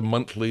of the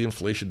monthly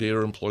inflation data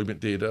or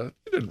employment data,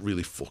 you didn't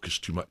really focus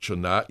too much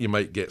on that. You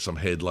might get some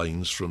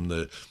headlines from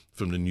the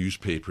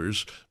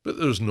newspapers, but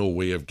there's no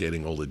way of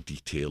getting all the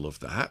detail of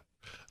that.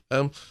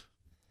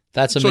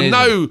 That's amazing.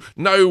 So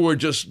now we're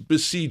just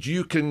besieged.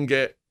 You can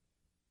get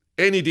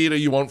any data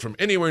you want from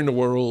anywhere in the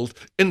world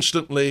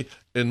instantly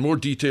in more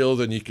detail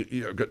than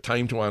you've got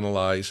time to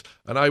analyze.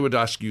 And I would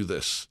ask you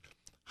this: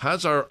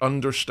 has our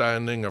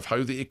understanding of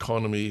how the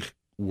economy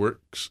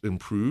works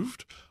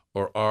improved,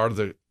 or are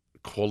the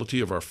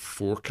quality of our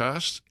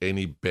forecasts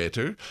any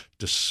better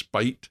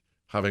despite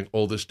having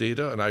all this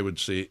data? And I would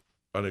say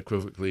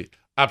unequivocally,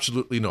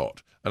 absolutely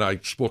not. And I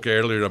spoke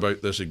earlier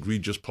about this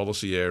egregious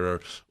policy error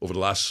over the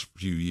last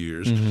few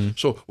years.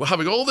 So we're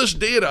having all this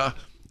data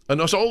and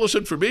there's all this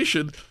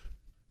information.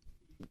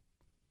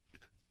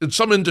 In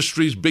some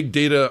industries, big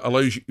data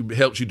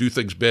helps you do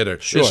things better.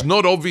 Sure. It's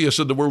not obvious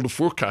in the world of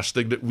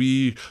forecasting that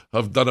we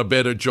have done a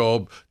better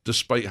job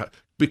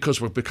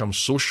because we've become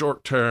so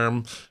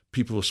short-term.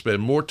 People have spent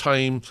more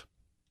time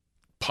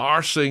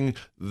parsing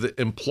the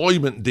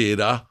employment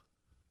data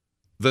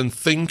than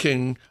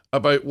thinking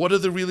about what are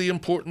the really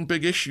important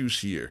big issues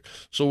here.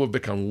 So we've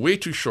become way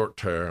too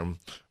short-term,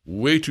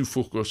 way too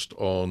focused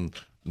on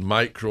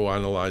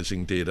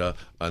micro-analyzing data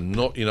and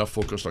not enough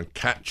focused on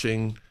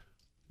catching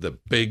the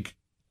big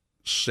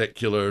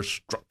secular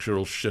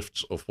structural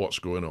shifts of what's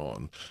going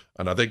on.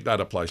 And I think that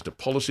applies to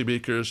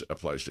policymakers,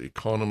 applies to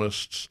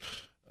economists,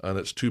 and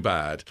it's too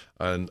bad.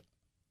 And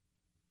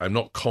I'm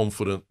not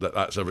confident that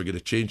that's ever going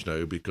to change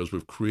now, because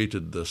we've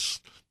created this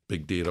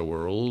big data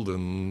world,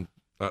 and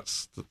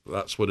that's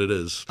what it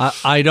is.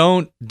 I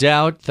don't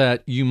doubt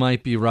that you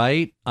might be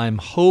right. I'm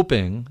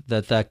hoping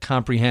that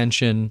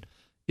comprehension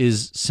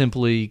is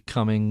simply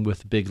coming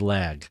with big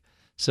lag,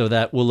 so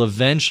that we'll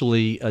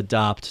eventually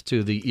adopt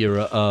to the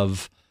era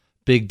of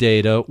big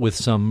data with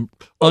some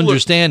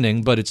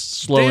understanding, but it's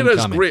slow in coming.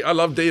 Data is great. I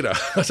love data.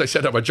 As I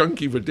said, I'm a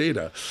junkie for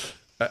data.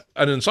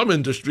 And in some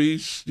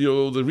industries,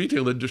 the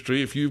retail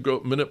industry, if you've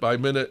got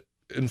minute-by-minute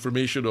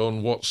information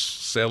on what's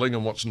selling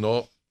and what's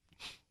not,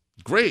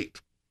 great.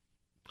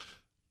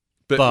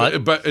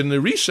 But in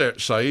the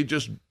research side,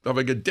 just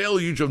having a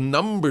deluge of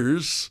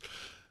numbers,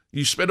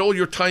 you spend all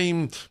your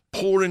time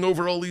poring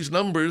over all these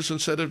numbers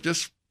instead of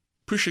just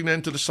pushing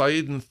them to the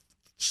side and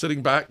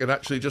sitting back and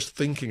actually just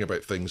thinking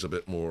about things a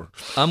bit more.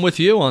 I'm with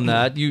you on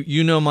that.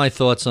 You know my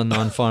thoughts on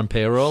non-farm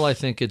payroll. I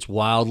think it's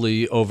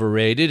wildly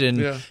overrated,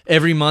 and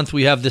every month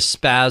we have this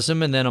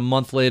spasm, and then a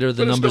month later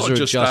the numbers are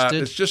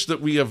adjusted. It's just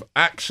that we have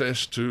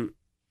access to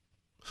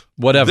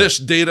whatever this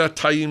data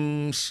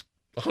times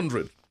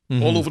 100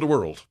 all over the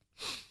world.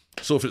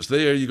 So if it's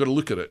there, you got to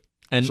look at it.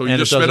 So you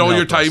just spend all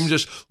your time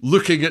just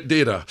looking at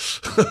data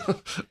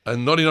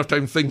and not enough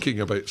time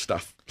thinking about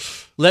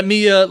stuff. Let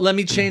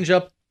me change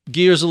up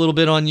gears a little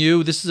bit on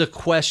you. This is a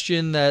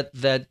question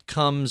that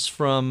comes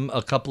from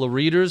a couple of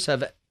readers. I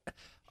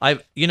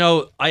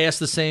asked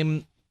the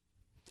same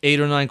 8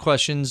 or 9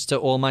 questions to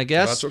all my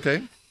guests. That's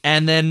okay.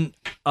 And then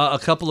a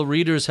couple of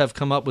readers have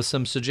come up with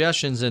some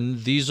suggestions,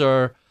 and these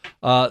are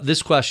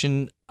this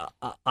question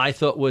I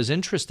thought was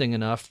interesting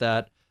enough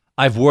that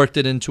I've worked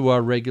it into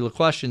our regular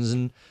questions.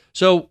 And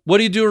so what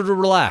do you do to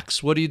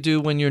relax? What do you do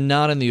when you're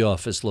not in the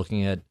office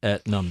looking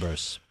at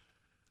numbers?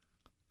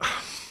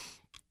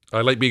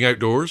 I like being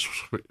outdoors,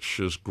 which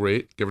is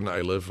great, given that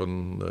I live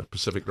in the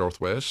Pacific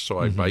Northwest, so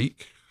I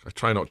bike. I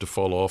try not to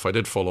fall off. I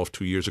did fall off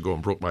 2 years ago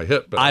and broke my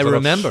hip. But I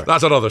remember.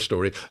 That's another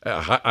story.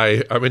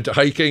 I'm into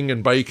hiking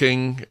and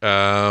biking,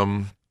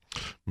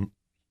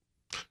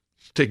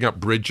 taking up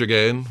bridge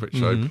again,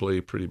 which I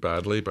play pretty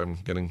badly, but I'm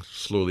getting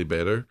slowly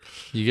better.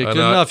 You get good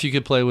enough, you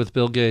could play with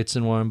Bill Gates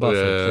and Warren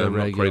Buffett. Yeah, I'm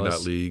not quite in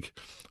that league.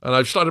 And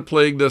I've started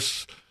playing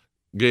this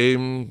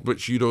game,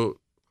 which you don't,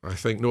 I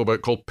think, know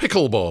about, called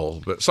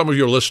pickleball. But some of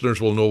your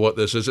listeners will know what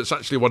this is. It's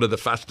actually one of the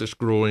fastest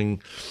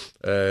growing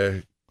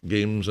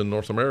games in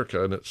North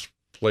America, and it's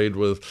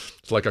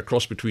like a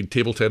cross between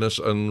table tennis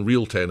and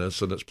real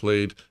tennis, and it's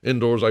played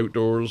indoors,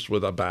 outdoors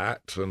with a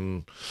bat.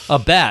 A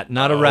bat,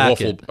 not a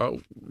racket.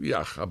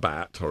 A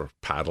bat or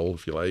paddle,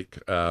 if you like.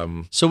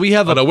 So we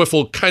have a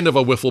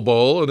wiffle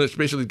ball, and it's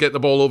basically get the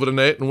ball over the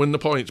net and win the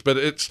points. But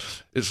it's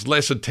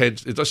less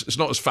intense. It's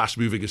not as fast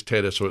moving as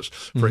tennis, so it's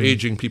for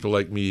aging people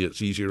like me.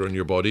 It's easier on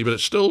your body, but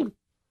it's still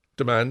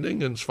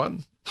demanding and it's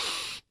fun.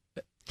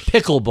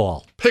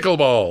 Pickleball.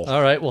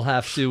 All right, we'll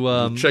have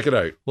to check it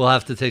out. We'll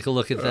have to take a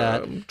look at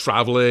that.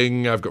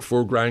 Traveling. I've got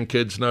 4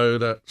 grandkids now.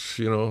 That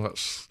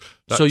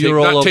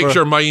takes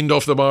your mind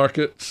off the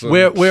market.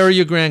 Where are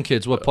your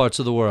grandkids? What parts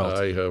of the world?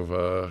 I have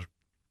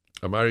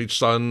a married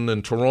son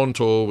in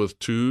Toronto with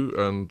 2,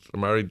 and a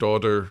married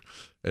daughter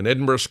in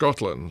Edinburgh,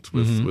 Scotland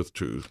with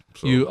 2.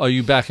 So, are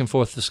you back and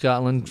forth to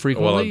Scotland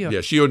frequently?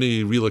 Well, she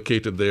only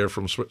relocated there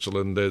from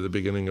Switzerland at the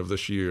beginning of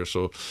this year,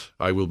 so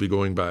I will be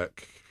going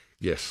back.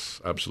 Yes,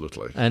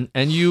 absolutely.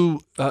 And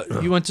you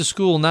went to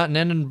school not in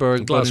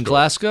Edinburgh, but in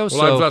Glasgow?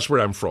 Well, that's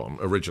where I'm from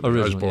originally.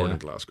 I was born in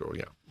Glasgow,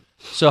 yeah.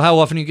 So how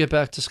often do you get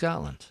back to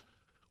Scotland?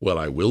 Well,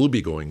 I will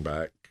be going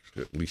back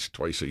at least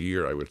twice a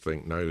year, I would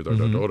think, now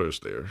that our daughter's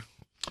there.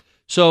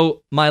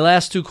 So my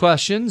last 2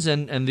 questions,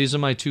 and these are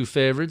my 2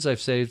 favorites, I've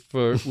saved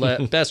for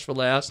best for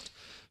last.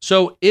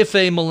 So if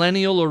a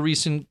millennial or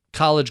recent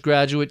college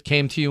graduate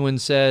came to you and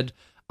said,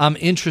 I'm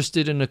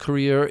interested in a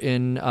career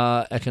in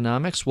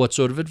economics, what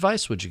sort of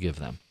advice would you give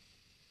them?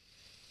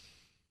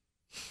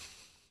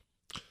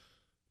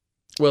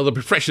 Well, the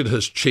profession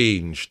has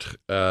changed.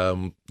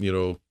 A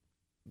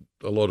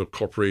lot of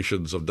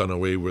corporations have done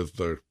away with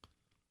their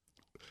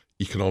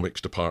economics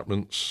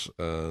departments,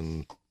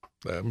 and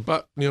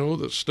but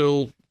that's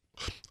still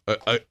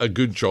a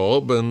good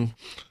job, and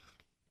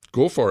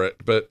go for it.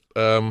 But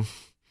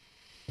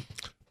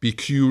be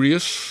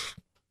curious.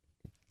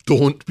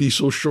 Don't be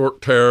so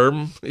short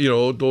term.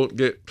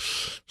 Don't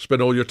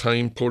spend all your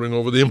time poring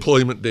over the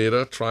employment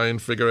data. Try and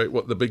figure out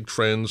what the big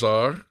trends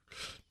are.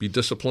 Be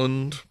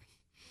disciplined.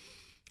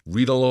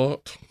 Read a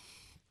lot.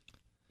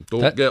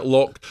 Don't get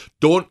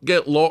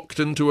locked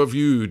into a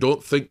view.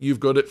 Don't think you've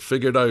got it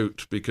figured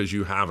out, because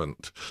you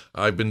haven't.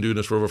 I've been doing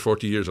this for over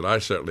 40 years, and I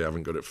certainly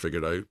haven't got it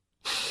figured out.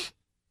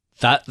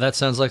 That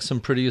sounds like some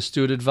pretty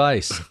astute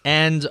advice.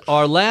 And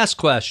our last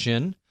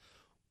question.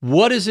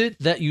 What is it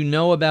that you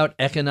know about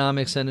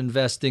economics and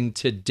investing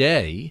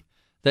today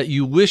that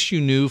you wish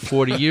you knew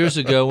 40 years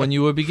ago when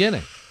you were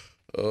beginning?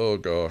 Oh,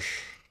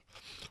 gosh.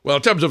 Well,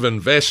 in terms of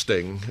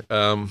investing,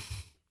 a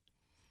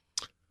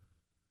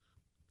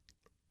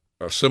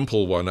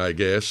simple one, I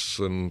guess,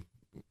 and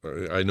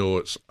I know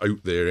it's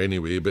out there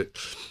anyway, but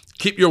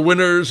keep your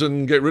winners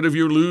and get rid of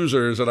your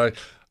losers. And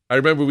I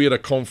remember we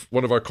had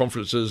one of our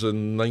conferences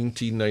in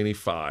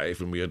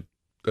 1995, and we had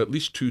at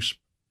least 2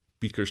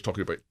 speakers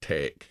talking about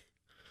tech.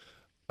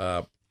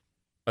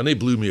 And they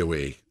blew me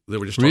away. They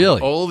were just talking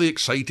about all the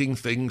exciting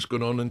things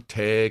going on in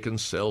tech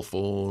and cell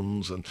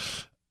phones. And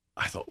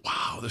I thought,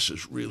 wow, this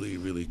is really,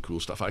 really cool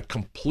stuff. I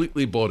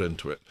completely bought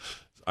into it.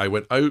 I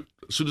went out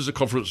as soon as the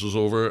conference was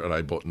over, and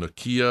I bought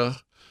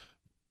Nokia,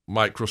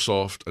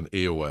 Microsoft, and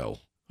AOL.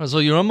 So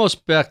you're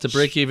almost back to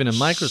break even in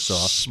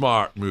Microsoft.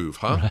 Smart move,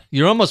 huh? Right.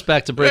 You're almost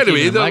back to break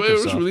even in Microsoft.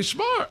 It was really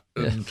smart.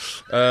 Yeah.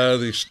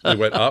 And, they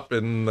went up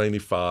in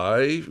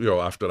 95,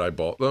 after I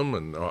bought them,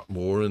 and up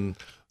more in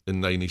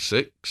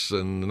 96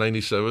 and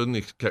 97.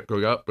 They kept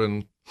going up,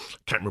 and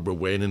can't remember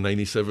when in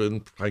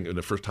 97. I think in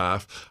the first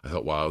half, I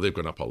thought, wow, they've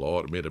gone up a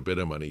lot. I made a bit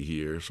of money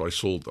here, so I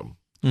sold them.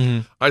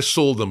 Mm-hmm. I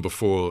sold them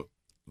before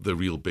the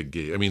real big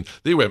game. I mean,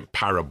 they went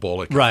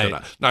parabolic after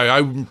that. Now,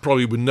 I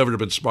probably would never have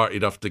been smart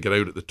enough to get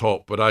out at the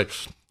top, but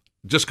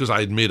just because I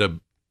had made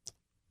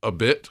a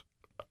bit,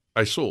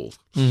 I sold.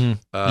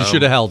 Mm-hmm. You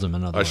should have held them,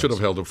 in other words. I should have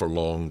held them for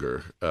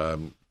longer. So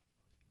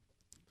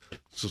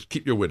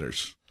keep your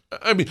winners.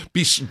 I mean,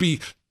 be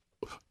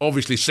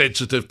obviously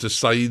sensitive to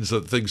signs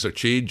that things are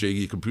changing.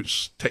 You can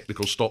put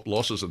technical stop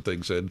losses and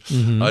things in.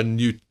 Mm-hmm.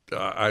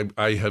 And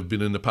I have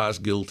been in the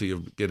past guilty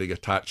of getting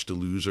attached to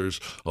losers.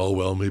 Oh,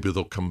 well, maybe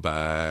they'll come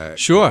back.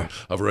 Sure.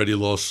 I've already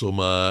lost so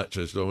much.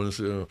 I don't want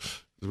to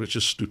which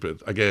is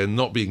stupid. Again,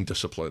 not being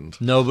disciplined.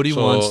 Nobody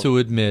wants to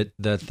admit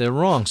that they're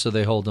wrong, so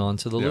they hold on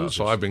to the losers.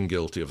 So I've been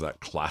guilty of that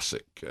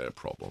classic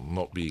problem,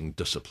 not being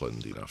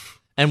disciplined enough.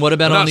 And what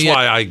about that's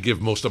why I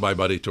give most of my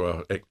money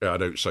to an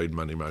outside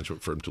money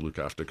management firm to look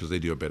after, because they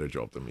do a better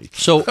job than me.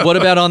 So what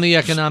about on the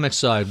economic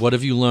side? What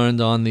have you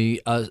learned on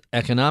the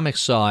economic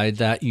side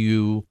that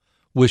you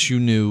wish you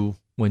knew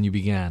when you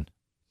began?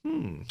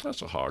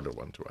 That's a harder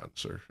one to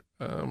answer.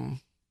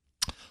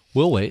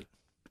 We'll wait.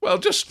 Well,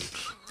 just,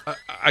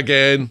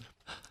 again,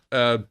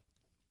 when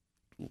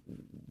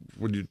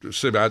you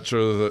same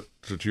answer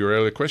to your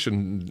earlier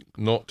question,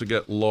 not to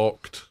get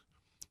locked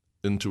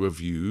into a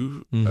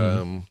view.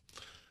 Mm-hmm.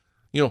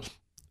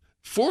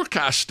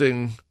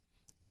 Forecasting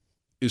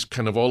is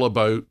kind of all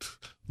about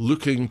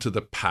looking to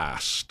the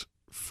past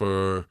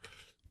for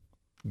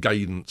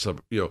guidance.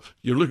 You're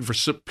looking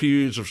for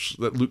periods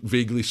that look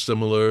vaguely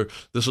similar.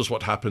 This is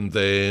what happened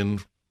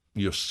then.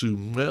 You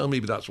assume, well,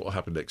 maybe that's what will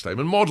happen next time.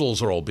 And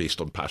models are all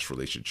based on past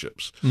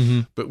relationships.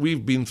 Mm-hmm. But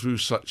we've been through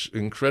such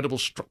incredible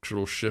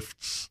structural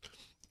shifts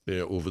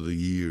over the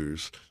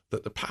years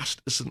that the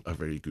past isn't a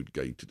very good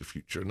guide to the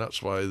future. And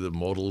that's why the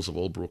models have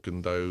all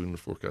broken down.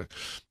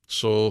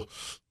 So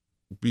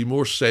be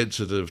more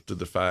sensitive to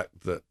the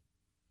fact that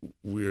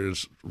we're a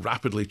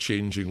rapidly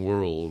changing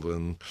world,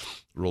 and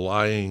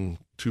relying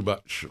too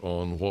much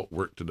on what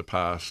worked in the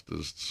past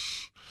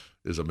is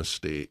a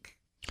mistake.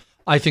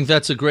 I think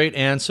that's a great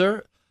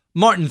answer.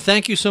 Martin,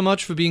 thank you so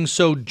much for being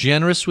so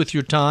generous with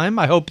your time.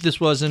 I hope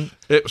this wasn't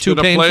too painful. It's been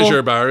a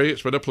pleasure, Barry.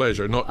 It's been a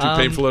pleasure. Not too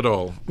painful at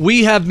all.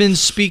 We have been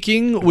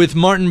speaking with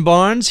Martin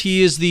Barnes.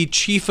 He is the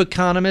chief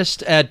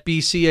economist at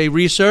BCA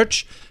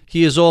Research.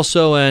 He is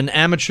also an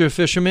amateur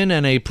fisherman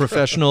and a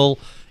professional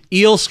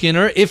eel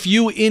skinner. If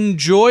you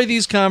enjoy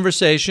these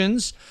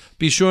conversations,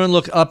 be sure and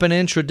look up an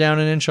inch or down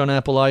an inch on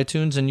Apple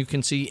iTunes, and you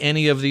can see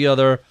any of the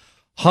other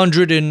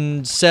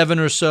 107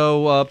 or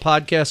so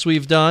podcasts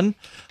we've done.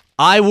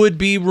 I would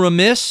be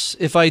remiss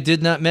if I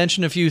did not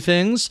mention a few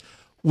things.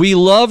 We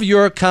love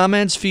your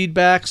comments,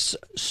 feedbacks,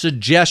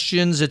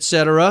 suggestions,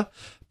 etc.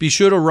 Be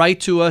sure to write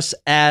to us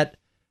at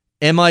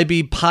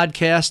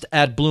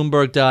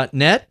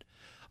mibpodcast@bloomberg.net.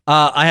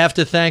 I have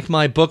to thank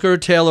my booker,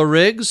 Taylor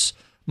Riggs,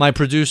 my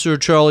producer,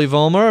 Charlie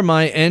Vollmer,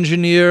 my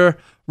engineer,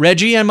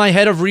 Reggie, and my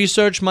head of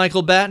research,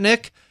 Michael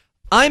Batnick.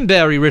 I'm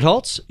Barry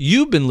Ritholtz.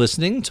 You've been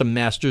listening to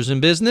Masters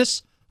in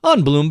Business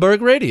on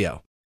Bloomberg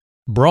Radio.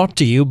 Brought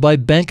to you by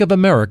Bank of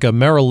America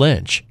Merrill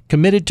Lynch,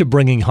 committed to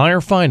bringing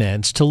higher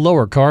finance to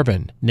lower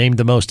carbon. Named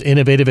the most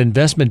innovative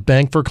investment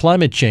bank for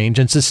climate change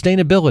and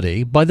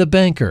sustainability by The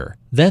Banker.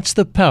 That's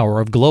the power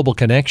of global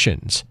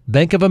connections.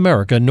 Bank of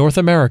America North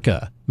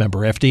America.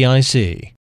 Member FDIC.